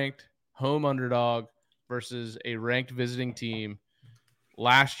unranked home underdog versus a ranked visiting team.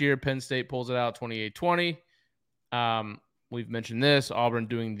 Last year, Penn State pulls it out 28-20. We've mentioned this. Auburn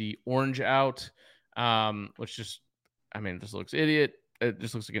doing the orange out, which just, this looks idiot. It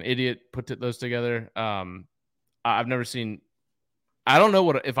just looks like an idiot put those together. I've never seen. I don't know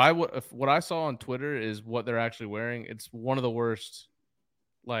if what I saw on Twitter is what they're actually wearing. It's one of the worst,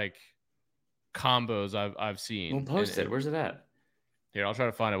 combos I've seen. We'll post it. Where's it at? Here, I'll try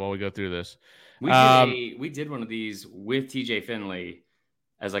to find it while we go through this. We did one of these with TJ Finley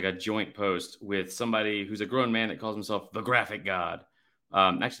as a joint post with somebody who's a grown man that calls himself the Graphic God.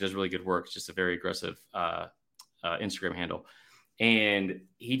 Actually does really good work. It's just a very aggressive Instagram handle. And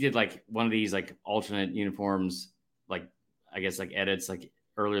he did one of these alternate uniforms, edits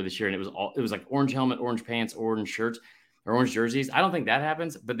earlier this year. And it was orange helmet, orange pants, orange shirts, or orange jerseys. I don't think that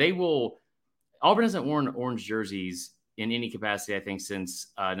happens, but Auburn hasn't worn orange jerseys in any capacity, I think, since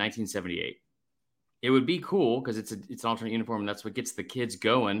 1978. It would be cool because it's an alternate uniform, and that's what gets the kids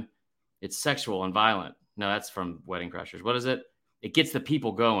going. It's sexual and violent. No, that's from Wedding Crashers. What is it? It gets the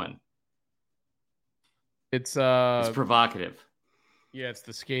people going. It's provocative. Yeah, it's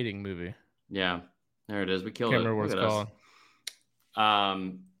the skating movie. Yeah, there it is. We killed it. Can't remember what it's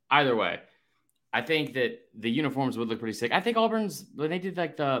called. Either way, I think that the uniforms would look pretty sick. I think Auburn's, when they did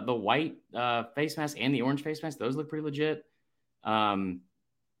the white face mask and the orange face mask, those look pretty legit.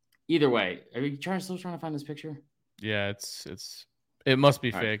 Either way, are you still trying to find this picture? Yeah, it must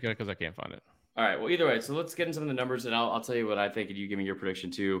be fake because I can't find it. All right. Well, either way, so let's get into some of the numbers, and I'll tell you what I think, and you give me your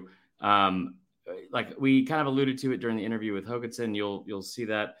prediction too. We kind of alluded to it during the interview with Hokanson. You'll see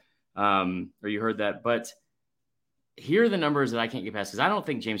that, or you heard that. But here are the numbers that I can't get past, because I don't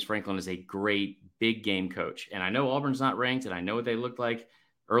think James Franklin is a great big game coach. And I know Auburn's not ranked, and I know what they looked like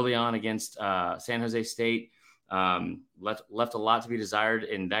early on against San Jose State. Left a lot to be desired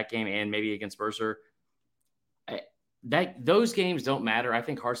in that game, and maybe against Mercer. Those games don't matter. I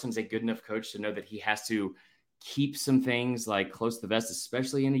think Harsin's a good enough coach to know that he has to keep some things close to the vest,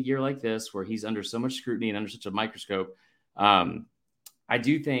 especially in a year like this where he's under so much scrutiny and under such a microscope. I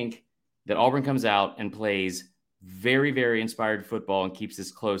do think that Auburn comes out and plays very, very inspired football and keeps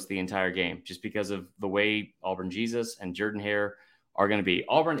this close the entire game, just because of the way Auburn Jesus and Jordan Hare are going to be.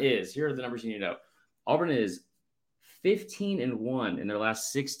 Here are the numbers you need to know. Auburn is 15-1 in their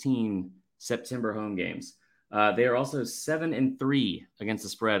last 16 September home games. They are also 7-3 against the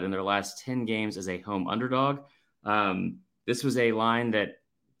spread in their last 10 games as a home underdog. This was a line that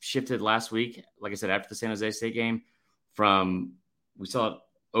shifted last week, like I said, after the San Jose State game, we saw it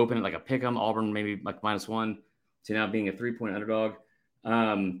open at a pick 'em, Auburn maybe -1, to now being a 3-point underdog.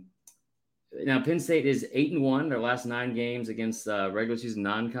 Now Penn State is 8-1 their last 9 games against regular season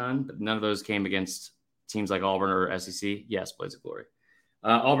non-con, but none of those came against teams like Auburn or SEC. Yes, Blades of Glory.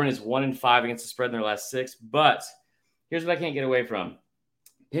 Auburn is 1-5 against the spread in their last 6. But here's what I can't get away from.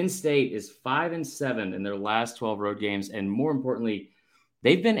 Penn State is 5-7 in their last 12 road games, and more importantly,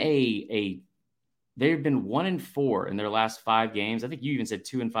 they've been they've been 1-4 in their last 5 games. I think you even said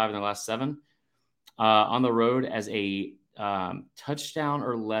 2-5 in their last 7 on the road as a touchdown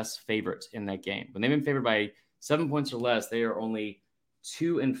or less favorites in that game. When they've been favored by 7 points or less, they are only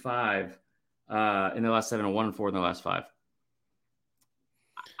 2-5 in their last 7 and 1-4 in their last 5.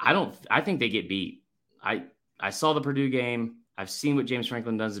 I think they get beat. I saw the Purdue game. I've seen what James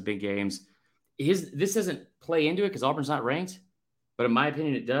Franklin does in big games. This doesn't play into it because Auburn's not ranked, but in my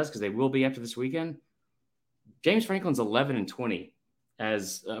opinion, it does because they will be after this weekend. James Franklin's 11-20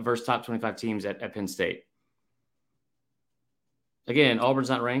 as versus top 25 teams at Penn State. Again, Auburn's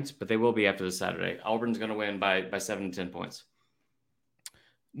not ranked, but they will be after this Saturday. Auburn's going to win by 7 to 10 points.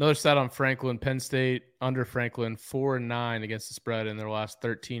 Another stat on Franklin. Penn State under Franklin 4-9 against the spread in their last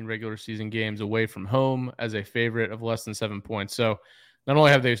 13 regular season games away from home as a favorite of less than 7 points. So not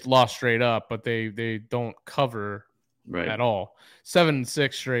only have they lost straight up, but they don't cover at all.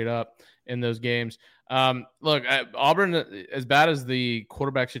 7-6 straight up in those games. Look, Auburn, as bad as the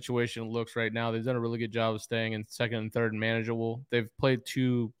quarterback situation looks right now, they've done a really good job of staying in second and third and manageable. They've played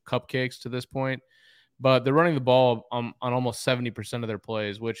 2 cupcakes to this point, but they're running the ball on almost 70% of their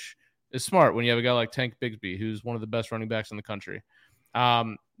plays, which is smart when you have a guy like Tank Bigsby, who's one of the best running backs in the country.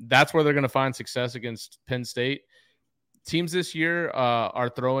 That's where they're going to find success against Penn State. Teams this year are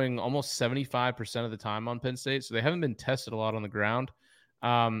throwing almost 75% of the time on Penn State, so they haven't been tested a lot on the ground.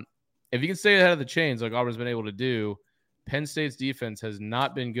 If you can stay ahead of the chains like Auburn's been able to do, Penn State's defense has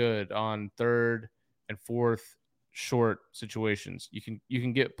not been good on third and fourth short situations. You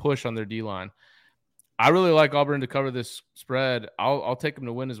can get push on their D-line. I really like Auburn to cover this spread. I'll take them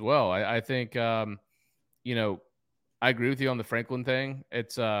to win as well. I think, I agree with you on the Franklin thing.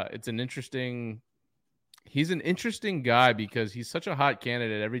 It's an interesting – he's an interesting guy because he's such a hot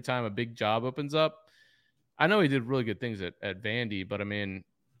candidate every time a big job opens up. I know he did really good things at Vandy, but, I mean,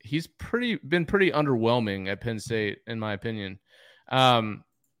 he's been pretty underwhelming at Penn State, in my opinion.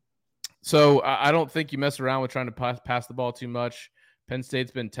 So I don't think you mess around with trying to pass the ball too much. Penn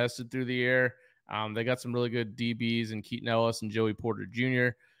State's been tested through the air. They got some really good DBs in Keaton Ellis and Joey Porter Jr.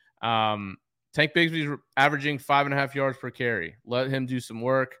 Tank Bigsby's averaging 5.5 yards per carry. Let him do some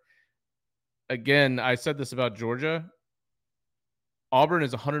work. Again, I said this about Georgia. Auburn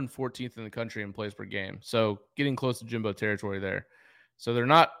is 114th in the country in plays per game, so getting close to Jimbo territory there. So they're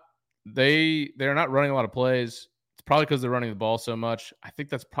not running a lot of plays. It's probably because they're running the ball so much. I think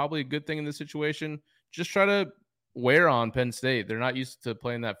that's probably a good thing in this situation. Just try to wear on Penn State. They're not used to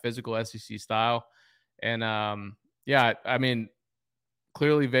playing that physical SEC style. And, I mean,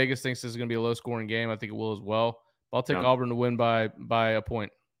 clearly Vegas thinks this is going to be a low-scoring game. I think it will as well. But I'll take Auburn to win by a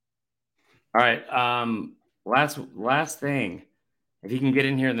point. All right. Last thing. If you can get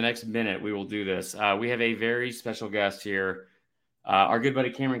in here in the next minute, we will do this. We have a very special guest here. Our good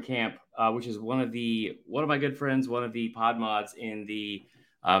buddy Cameron Camp, which is one of my good friends, one of the pod mods in the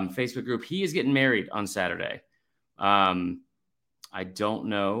Facebook group. He is getting married on Saturday. I don't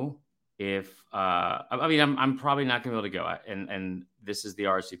know if I'm probably not going to be able to go, and this is the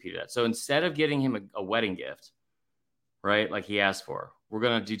RSVP to that. So instead of getting him a wedding gift, right, like he asked for, we're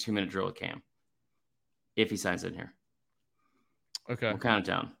going to do 2-minute drill with Cam if he signs in here. Okay, we'll count it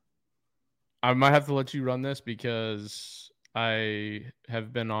down. I might have to let you run this because I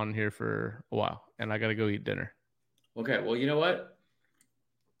have been on here for a while and I got to go eat dinner. Okay. Well, you know what?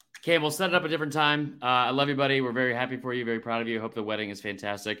 Cam, we'll set it up a different time. I love you, buddy. We're very happy for you. Very proud of you. Hope the wedding is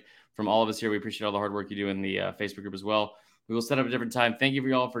fantastic. From all of us here, we appreciate all the hard work you do in the Facebook group as well. We will set up a different time. Thank you for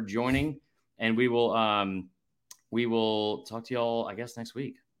y'all for joining. And we will talk to y'all, I guess, next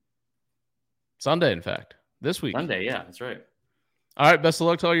week. Sunday, in fact. This week. Sunday, yeah, that's right. All right, best of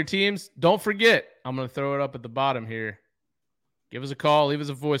luck to all your teams. Don't forget, I'm going to throw it up at the bottom here. Give us a call. Leave us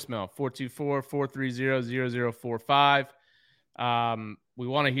a voicemail, 424-430-0045. We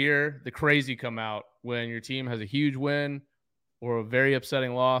want to hear the crazy come out when your team has a huge win or a very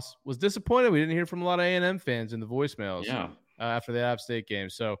upsetting loss. Was disappointed we didn't hear from a lot of A&M fans in the voicemails after the App State game.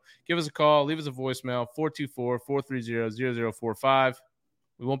 So give us a call. Leave us a voicemail, 424-430-0045.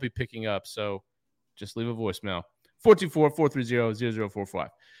 We won't be picking up, so just leave a voicemail. 424-430-0045.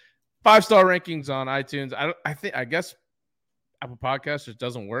 5-star rankings on iTunes. I guess Apple Podcasts just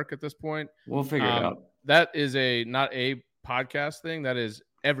doesn't work at this point. We'll figure it out. That is not a podcast thing. That is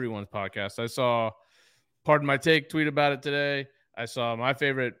everyone's podcast. I saw Pardon My Take tweet about it today. I saw my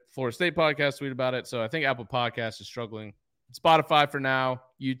favorite Florida State podcast tweet about it. So I think Apple Podcasts is struggling. Spotify for now,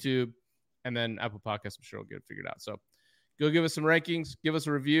 YouTube, and then Apple Podcasts, I'm sure will get it figured out. So go give us some rankings. Give us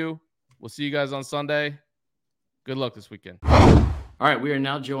a review. We'll see you guys on Sunday. Good luck this weekend. All right, we are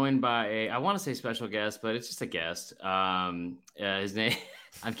now joined by I want to say special guest, but it's just a guest. His name,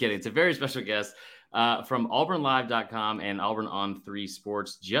 I'm kidding. It's a very special guest from AuburnLive.com and Auburn On3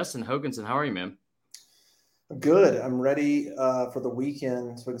 Sports. Justin Hokanson, how are you, man? Good. I'm ready for the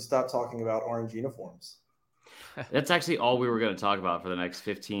weekend so we can stop talking about orange uniforms. That's actually all we were going to talk about for the next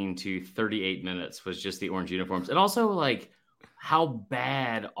 15 to 38 minutes was just the orange uniforms. And also like how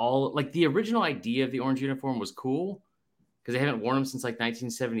bad the original idea of the orange uniform was cool because they haven't worn them since like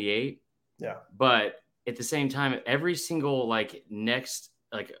 1978. Yeah. But at the same time, every single next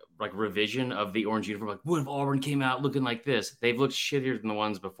revision of the orange uniform, like what if Auburn came out looking like this? They've looked shittier than the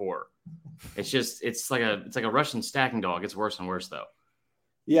ones before. It's like a Russian stacking dog. It's worse and worse though.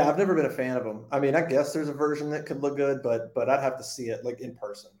 Yeah, I've never been a fan of them. I mean, I guess there's a version that could look good, but I'd have to see it like in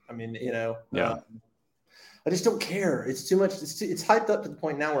person. I mean, I just don't care. It's too much. It's hyped up to the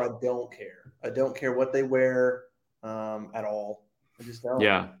point now where I don't care. I don't care what they wear at all. I just don't.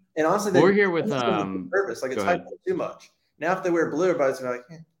 Yeah. And honestly, we're here with purpose. Like it's hyped up too much. Now, if they wear blue, everybody's like,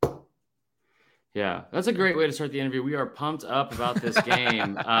 Yeah, that's a great way to start the interview. We are pumped up about this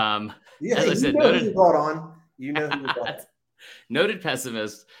game. As I said, who you brought on. You know who you brought on. Noted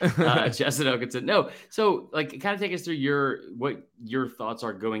pessimist, Justin Hokanson. No, so kind of take us through what your thoughts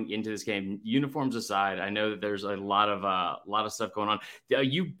are going into this game. Uniforms aside, I know that there's a lot of stuff going on.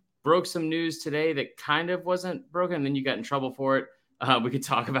 You broke some news today that kind of wasn't broken, and then you got in trouble for it. We could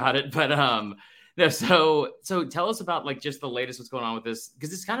talk about it, but no. So tell us about just the latest what's going on with this,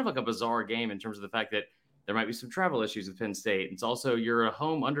 because it's kind of like a bizarre game in terms of the fact that there might be some travel issues with Penn State. It's also you're a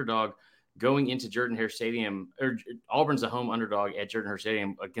home underdog going into Jordan-Hare Stadium, or Auburn's a home underdog at Jordan-Hare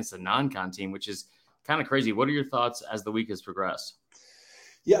Stadium against a non-con team, which is kind of crazy. What are your thoughts as the week has progressed?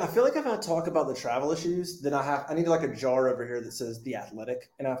 Yeah, I feel like if I talk about the travel issues, then I need like a jar over here that says The Athletic,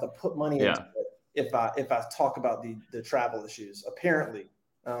 and I have to put money into it if I talk about the travel issues. Apparently,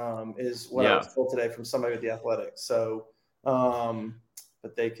 is what I was told today from somebody at The Athletic. So,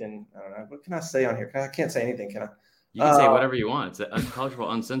 but they can, I don't know, what can I say on here? I can't say anything, can I? You can say whatever you want. It's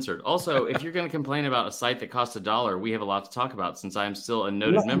cultural uncensored. Also, if you're going to complain about a site that costs $1, we have a lot to talk about since I'm still a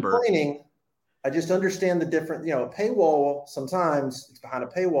noted member. Complaining. I just understand the different, a paywall, sometimes it's behind a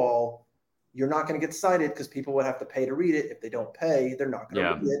paywall. You're not going to get cited because people would have to pay to read it. If they don't pay, they're not going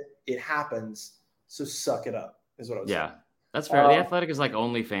to read it. It happens. So suck it up is what I was saying. Yeah, that's fair. The Athletic is like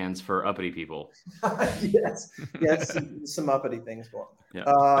OnlyFans for uppity people. Yes, some uppity things going on. Yeah.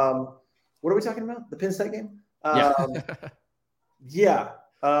 What are we talking about? The Penn State game? What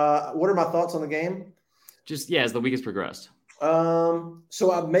are my thoughts on the game? Just as the week has progressed.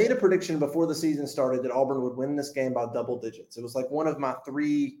 So I made a prediction before the season started that Auburn would win this game by double digits. It was like one of my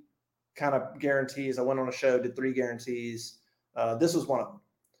 3 kind of guarantees. I went on a show, did 3 guarantees. This was one of them.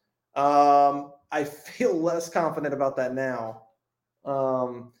 I feel less confident about that now.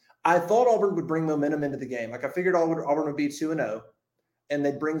 I thought Auburn would bring momentum into the game. Like I figured Auburn would be 2-0 and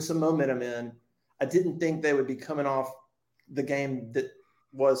they'd bring some momentum in. I didn't think they would be coming off the game that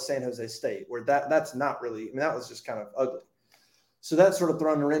was San Jose State, where that's not really, that was just kind of ugly. So that's sort of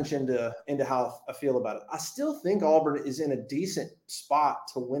thrown a wrench into how I feel about it. I still think Auburn is in a decent spot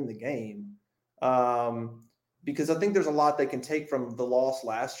to win the game because I think there's a lot they can take from the loss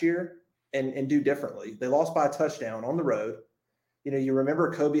last year and do differently. They lost by a touchdown on the road. You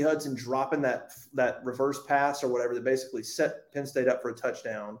remember Kobe Hudson dropping that reverse pass or whatever that basically set Penn State up for a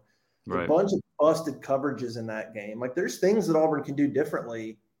touchdown. Right. A bunch of busted coverages in that game. Like there's things that Auburn can do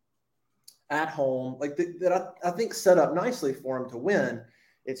differently at home, like that I think set up nicely for them to win.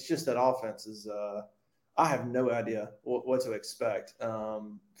 It's just that offense is I have no idea what to expect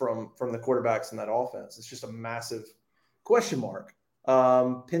from the quarterbacks in that offense. It's just a massive question mark.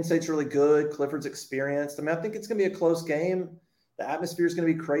 Penn State's really good. Clifford's experienced. I think it's going to be a close game. The atmosphere is going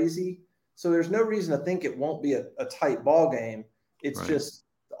to be crazy. So there's no reason to think it won't be a tight ball game. It's just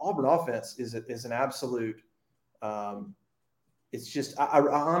the Auburn offense is an absolute it's just I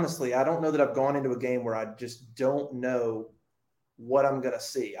honestly, I don't know that I've gone into a game where I just don't know what I'm going to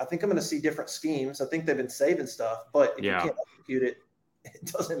see. I think I'm going to see different schemes. I think they've been saving stuff, but if you can't execute it, it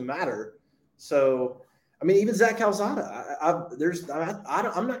doesn't matter. So, even Zach Calzada,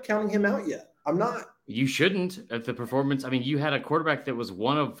 I'm not counting him out yet. I'm not. You shouldn't at the performance. You had a quarterback that was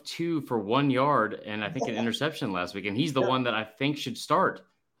 1 of 2 for 1 yard and I think an interception last week, and he's the one that I think should start.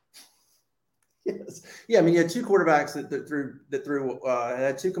 Yes. Yeah. You had 2 quarterbacks that threw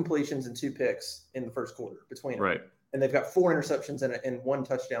had 2 completions and 2 picks in the first quarter between them. Right. And they've got 4 interceptions and 1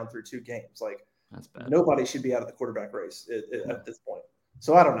 touchdown through 2 games. Like that's bad. Nobody should be out of the quarterback race at this point.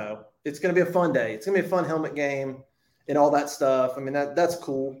 So I don't know. It's going to be a fun day. It's going to be a fun helmet game and all that stuff. that's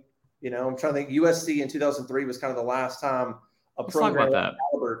cool. I'm trying to think. USC in 2003 was kind of the last time a program like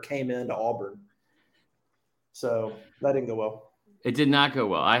caliber came into Auburn. So that didn't go well. It did not go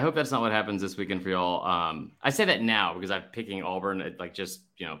well. I hope that's not what happens this weekend for y'all. I say that now because I'm picking Auburn at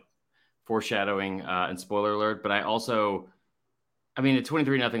 4 foreshadowing and spoiler alert, but I mean, a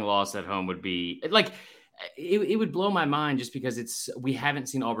 23-0 loss at home would be like, it would blow my mind just because we haven't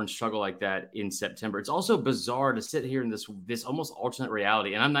seen Auburn struggle like that in September. It's also bizarre to sit here in this almost alternate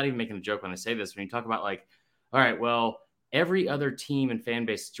reality. And I'm not even making a joke when I say this, when you talk about like, all right, well, every other team and fan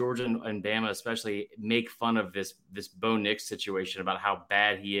base, Georgia and Bama especially, make fun of this Bo Nix situation about how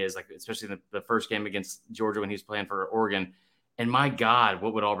bad he is, like especially in the first game against Georgia when he was playing for Oregon. And my God,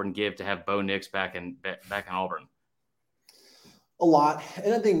 what would Auburn give to have Bo Nix back in Auburn? A lot.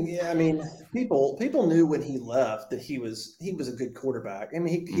 And I think, I mean, people knew when he left that he was a good quarterback. I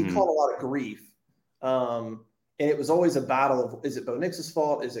mean, he caught a lot of grief. And it was always a battle of, is it Bo Nix's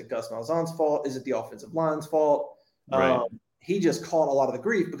fault? Is it Gus Malzahn's fault? Is it the offensive line's fault? Right. He just caught a lot of the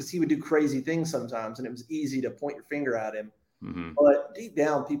grief because he would do crazy things sometimes, and it was easy to point your finger at him. But deep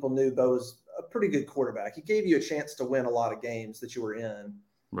down, people knew Bo was a pretty good quarterback. He gave you a chance to win a lot of games that you were in.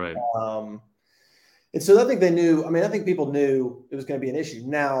 Right. And so I think they knew. I mean, I think people knew it was going to be an issue.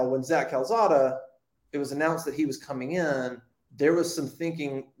 Now, when Zach Calzada, it was announced that he was coming in, there was some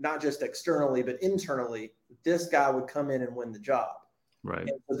thinking, not just externally, but internally, this guy would come in and win the job. Right.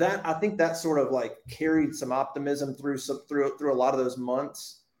 And so that, I think that sort of like carried some optimism through a lot of those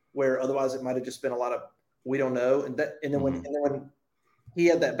months where otherwise it might have just been a lot of, we don't know. And then when he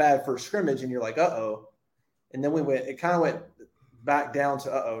had that bad first scrimmage and you're like, uh-oh. And then it kind of went back down to,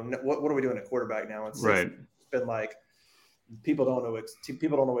 what are we doing at quarterback now? It's been like, people don't know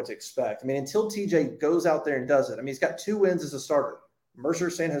what to expect. I mean, until TJ goes out there and does it. I mean, he's got 2 wins as a starter, Mercer,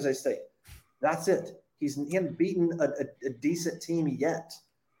 San Jose State. That's it. He hasn't beaten a decent team yet.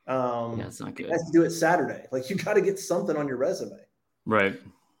 It's not good. He has to do it Saturday. Like, you got to get something on your resume. Right.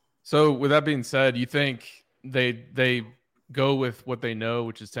 So with that being said, you think they go with what they know,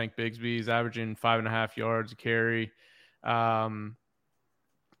 which is Tank Bigsby. He's averaging 5.5 yards a carry. I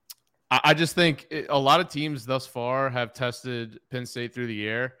just think a lot of teams thus far have tested Penn State through the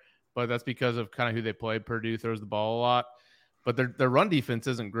air, but that's because of kind of who they play. Purdue throws the ball a lot, but their run defense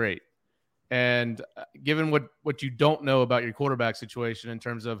isn't great. And given what you don't know about your quarterback situation in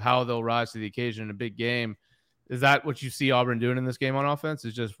terms of how they'll rise to the occasion in a big game, is that what you see Auburn doing in this game on offense,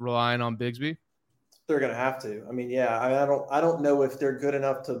 is just relying on Bigsby? They're going to have to. I mean, yeah, I don't know if they're good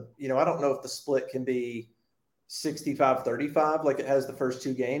enough to, I don't know if the split can be 65-35 like it has the first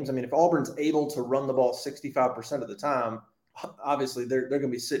 2 games. I mean, if Auburn's able to run the ball 65% of the time, obviously they're going to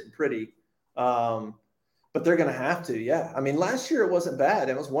be sitting pretty. But they're going to have to, yeah. I mean, last year it wasn't bad.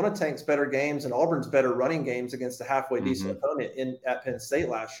 It was one of Tank's better games and Auburn's better running games against a halfway decent opponent at Penn State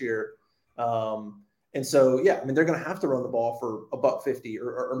last year. And so, yeah, I mean, they're going to have to run the ball for $150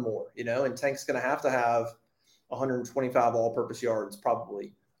 or more, and Tank's going to have 125 all-purpose yards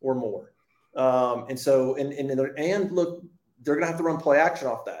probably or more. And so, and look, they're going to have to run play action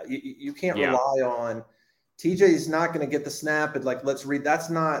off that. You can't rely on TJ's not going to get the snap and like, let's read. That's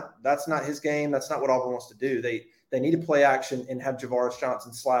not his game. That's not what Auburn wants to do. They need to play action and have Javaris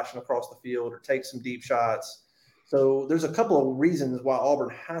Johnson slashing across the field or take some deep shots. So there's a couple of reasons why Auburn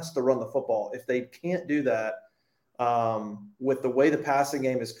has to run the football. If they can't do that, with the way the passing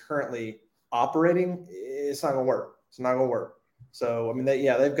game is currently operating, it's not going to work. It's not going to work. So, I mean,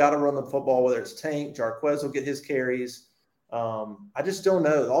 they've got to run the football, whether it's Tank, Jarquez will get his carries. I just don't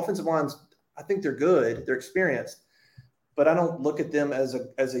know. The offensive lines, I think they're good. They're experienced. But I don't look at them as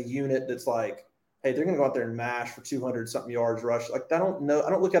a unit that's like, hey, they're going to go out there and mash for 200-something yards rush. Like, I don't know. I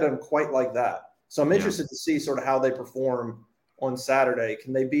don't look at them quite like that. So I'm interested to see sort of how they perform on Saturday.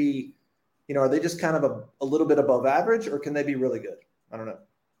 Can they be, are they just kind of a little bit above average, or can they be really good? I don't know.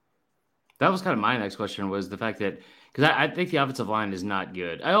 That was kind of my next question, was the fact that, because I think the offensive line is not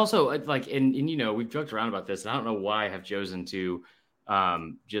good. I also like, and we've joked around about this, and I don't know why I have chosen to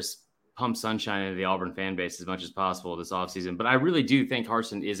just pump sunshine into the Auburn fan base as much as possible this offseason. But I really do think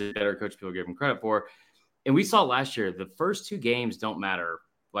Harsin is a better coach people give him credit for. And we saw last year, the first 2 games don't matter.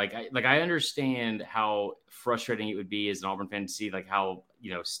 I understand how frustrating it would be as an Auburn fan to see like how,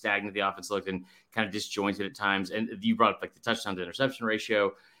 stagnant the offense looked and kind of disjointed at times. And you brought up like the touchdown to interception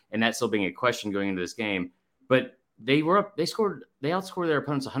ratio, and that still being a question going into this game. But they outscored their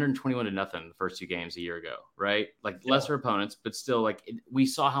opponents 121-0 the first 2 games a year ago, right? Like lesser opponents, but still we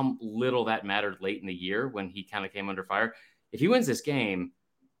saw how little that mattered late in the year when he kind of came under fire. If he wins this game,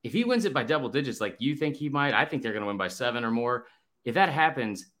 if he wins it by double digits, like you think he might, I think they're going to win by 7 or more. If that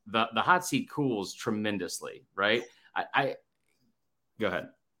happens, the hot seat cools tremendously, right? I go ahead.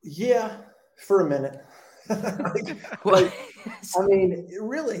 Yeah, for a minute. I mean,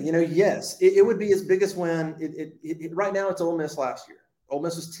 really, yes, it would be his biggest win. It right now it's Ole Miss last year. Ole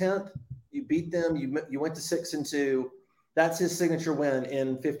Miss was 10th. You beat them. You went to 6-2. That's his signature win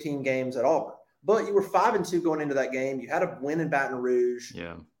in 15 games at Auburn. But you were 5-2 going into that game. You had a win in Baton Rouge.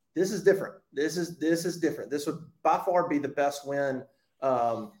 Yeah. This is different. This is different. This would by far be the best win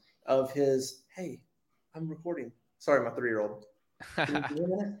of his. Hey, I'm recording. Sorry, my 3-year-old. Can you give me a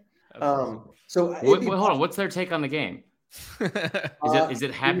minute? So hold on. What's their take on the game? Is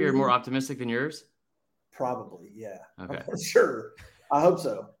it happier and more optimistic than yours? Probably, yeah. Okay. Sure. I hope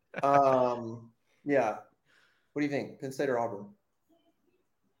so. Yeah. What do you think? Penn State or Auburn?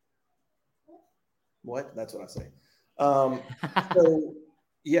 What? That's what I say. So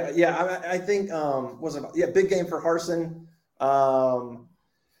yeah. I think big game for Harsin.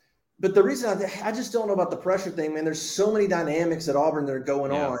 But the reason I just don't know about the pressure thing, man. There's so many dynamics at Auburn that are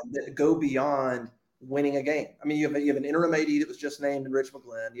going on that go beyond winning a game. I mean, you have an interim AD that was just named in Rich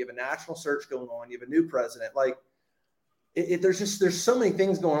McGlynn. You have a national search going on. You have a new president. Like, there's so many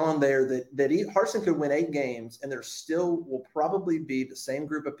things going on there that Harsin could win 8 games, and there still will probably be the same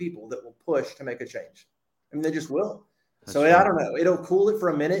group of people that will push to make a change. I mean, they just will. That's so true. I don't know. It'll cool it for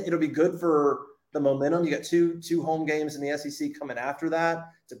a minute. It'll be good for the momentum. You got two home games in the SEC coming after that.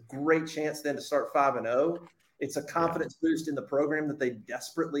 It's a great chance then to start 5-0. It's a confidence boost in the program that they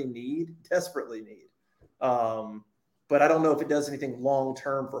desperately need. But I don't know if it does anything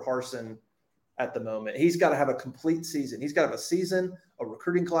long-term for Harsin at the moment. He's got to have a complete season. He's got to have a season, a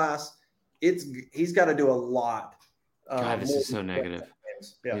recruiting class. He's got to do a lot. God, this is so negative.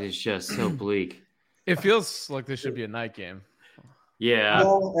 Yeah. It is just so bleak. It feels like this should be a night game. Yeah.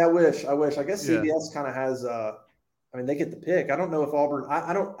 Well, I wish. I guess CBS kind of has. I mean, they get the pick. I don't know if Auburn.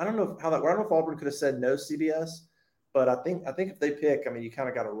 I don't know how that. I don't know if Auburn could have said no CBS, but I think if they pick, I mean, you kind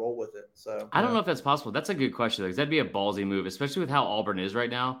of got to roll with it. So I don't know if that's possible. That's a good question, because that'd be a ballsy move, especially with how Auburn is right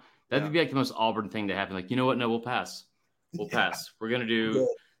now. That'd be like the most Auburn thing to happen. Like, you know what? No, we'll pass. We're gonna do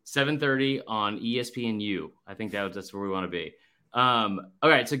 7:30 on ESPNU. I think that's where we want to be. All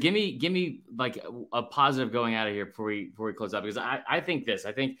right, so give me like a positive going out of here before we close out, because I think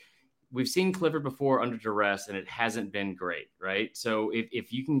we've seen Clifford before under duress and it hasn't been great, right? So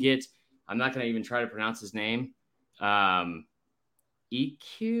if you can get, I'm not going to even try to pronounce his name, Eku.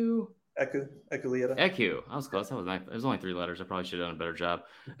 I was close. That was nice. It was only 3 letters. I probably should have done a better job.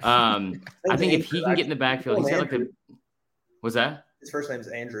 I think if he can get in the backfield, he's got like what's that? His first name is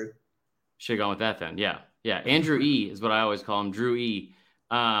Andrew. Should have gone with that then. Yeah. Andrew E is what I always call him, Drew E.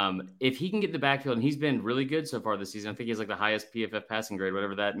 If he can get in the backfield, and he's been really good so far this season, I think he has like the highest PFF passing grade,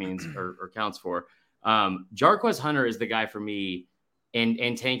 whatever that means or counts for. Jarquez Hunter is the guy for me,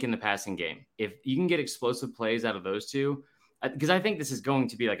 and Tank in the passing game. If you can get explosive plays out of those two, because I think this is going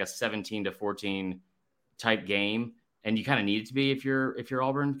to be like a 17-14 type game, and you kind of need it to be if you're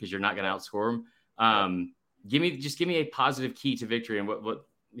Auburn, because you're not going to outscore them. Give me a positive key to victory, and what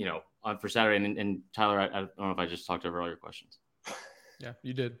for Saturday. And Tyler, I don't know if I just talked over all your questions. Yeah,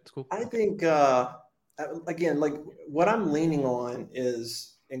 you did. It's cool. I think again, like what I'm leaning on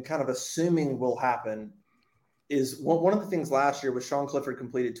is, and kind of assuming will happen, is one of the things last year was Sean Clifford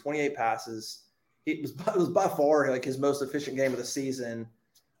completed 28 passes. It was by far like his most efficient game of the season.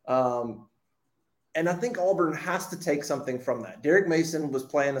 And I think Auburn has to take something from that. Derek Mason was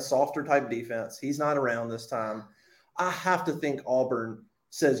playing a softer type defense. He's not around this time. I have to think Auburn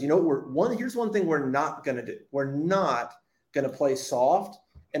says, here's one thing we're not going to do. We're not going to play soft,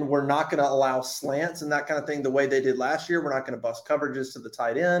 and we're not going to allow slants and that kind of thing the way they did last year. We're not going to bust coverages to the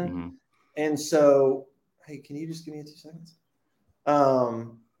tight end. Mm-hmm. And so, hey, can you just give me 2 seconds?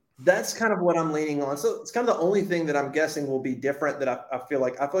 That's kind of what I'm leaning on. So it's kind of the only thing that I'm guessing will be different, that I feel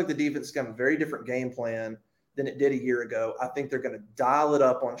like the defense has got a very different game plan than it did a year ago. I think they're going to dial it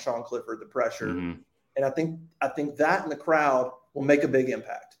up on Sean Clifford, the pressure. Mm-hmm. And I think that in the crowd will make a big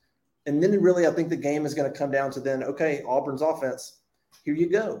impact. And then really, I think the game is going to come down to then, okay, Auburn's offense, here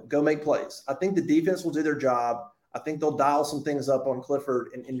you go make plays. I think the defense will do their job. I think they'll dial some things up on Clifford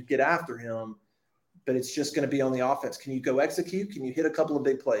and get after him, but it's just going to be on the offense. Can you go execute? Can you hit a couple of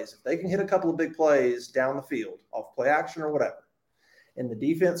big plays? If they can hit a couple of big plays down the field off play action or whatever, and the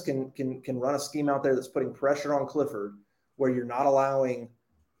defense can run a scheme out there that's putting pressure on Clifford where you're not allowing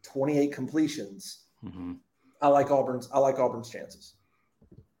 28 completions, mm-hmm. I like Auburn's chances.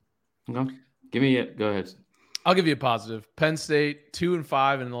 Okay. Give me it. Go ahead. I'll give you a positive. Penn State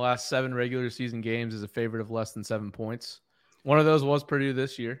 2-5 in the last 7 regular season games is a favorite of less than 7 points. One of those was Purdue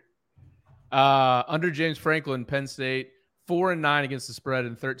this year. Under James Franklin, Penn State 4-9 against the spread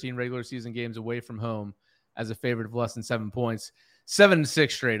in 13 regular season games away from home as a favorite of less than 7 points.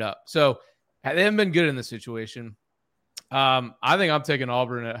 7-6 straight up. So they haven't been good in this situation. I think I'm taking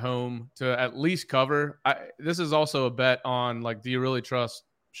Auburn at home to at least cover. This is also a bet on, like, do you really trust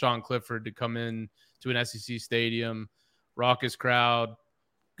Sean Clifford to come in to an SEC stadium raucous crowd,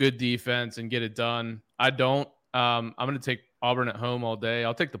 good defense, and get it done. I don't. I'm going to take Auburn at home all day.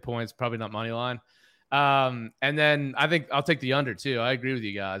 I'll take the points, probably not money line. And then I think I'll take the under too. I agree with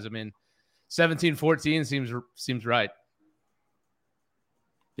you guys. I mean, 17-14 seems right.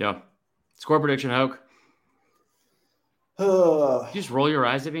 Yeah. Score prediction, Hoke. You just roll your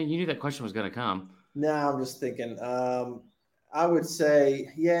eyes at me. You knew that question was going to come. No, I'm just thinking. I would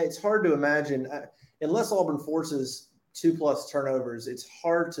say, it's hard to imagine unless Auburn forces 2+ turnovers. It's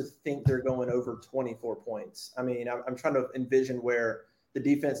hard to think they're going over 24 points. I mean, I'm trying to envision where the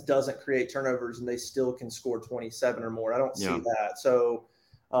defense doesn't create turnovers and they still can score 27 or more. I don't see that. So,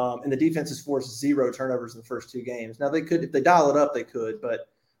 and the defense has forced 0 turnovers in the first 2 games. Now they could, if they dial it up, they could, but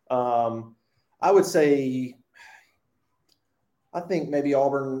I would say, I think maybe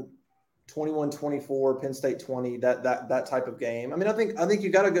Auburn 21-24, Penn State 20, that type of game. I mean, I think you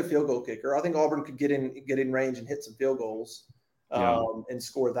got a good field goal kicker. I think Auburn could get in range and hit some field goals and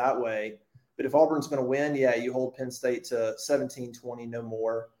score that way. But if Auburn's going to win, you hold Penn State to 17-20, no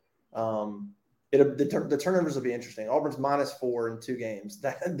more. The turnovers will be interesting. Auburn's -4 in 2 games.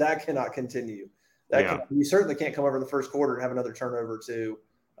 That cannot continue. You certainly can't come over in the first quarter and have another turnover or 2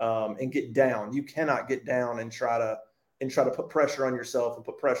 and get down. You cannot get down and try to put pressure on yourself and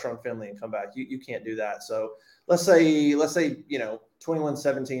put pressure on Finley and come back. You can't do that. So let's say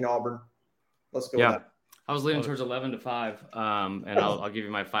 21-17 Auburn. Let's go with that. I was leaning towards 11-5, and I'll give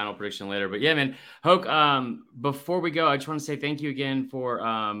you my final prediction later. But yeah, man, Hoke, before we go, I just want to say thank you again for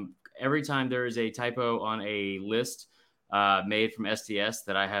every time there is a typo on a list made from STS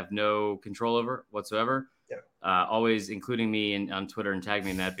that I have no control over whatsoever. Always including me on Twitter and tag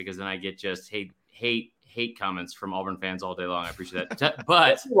me in that, because then I get just hate comments from Auburn fans all day long. I appreciate that.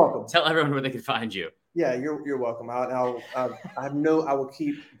 But tell everyone where they can find you. Yeah, you're welcome. I will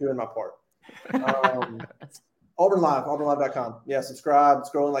keep doing my part. Auburn Live, auburnlive.com. Yeah, subscribe. It's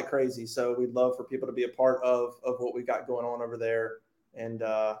growing like crazy. So we'd love for people to be a part of what we got going on over there. And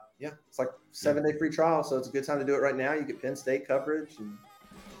it's like 7-day free trial. So it's a good time to do it right now. You get Penn State coverage. And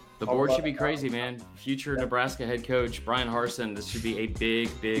the board should be crazy, man. Future Nebraska head coach Brian Harsin. This should be a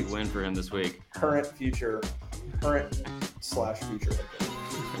big win for him this week. Current/future. I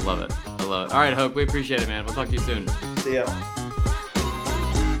love it. All right, Hope. We appreciate it, man. We'll talk to you soon. See ya.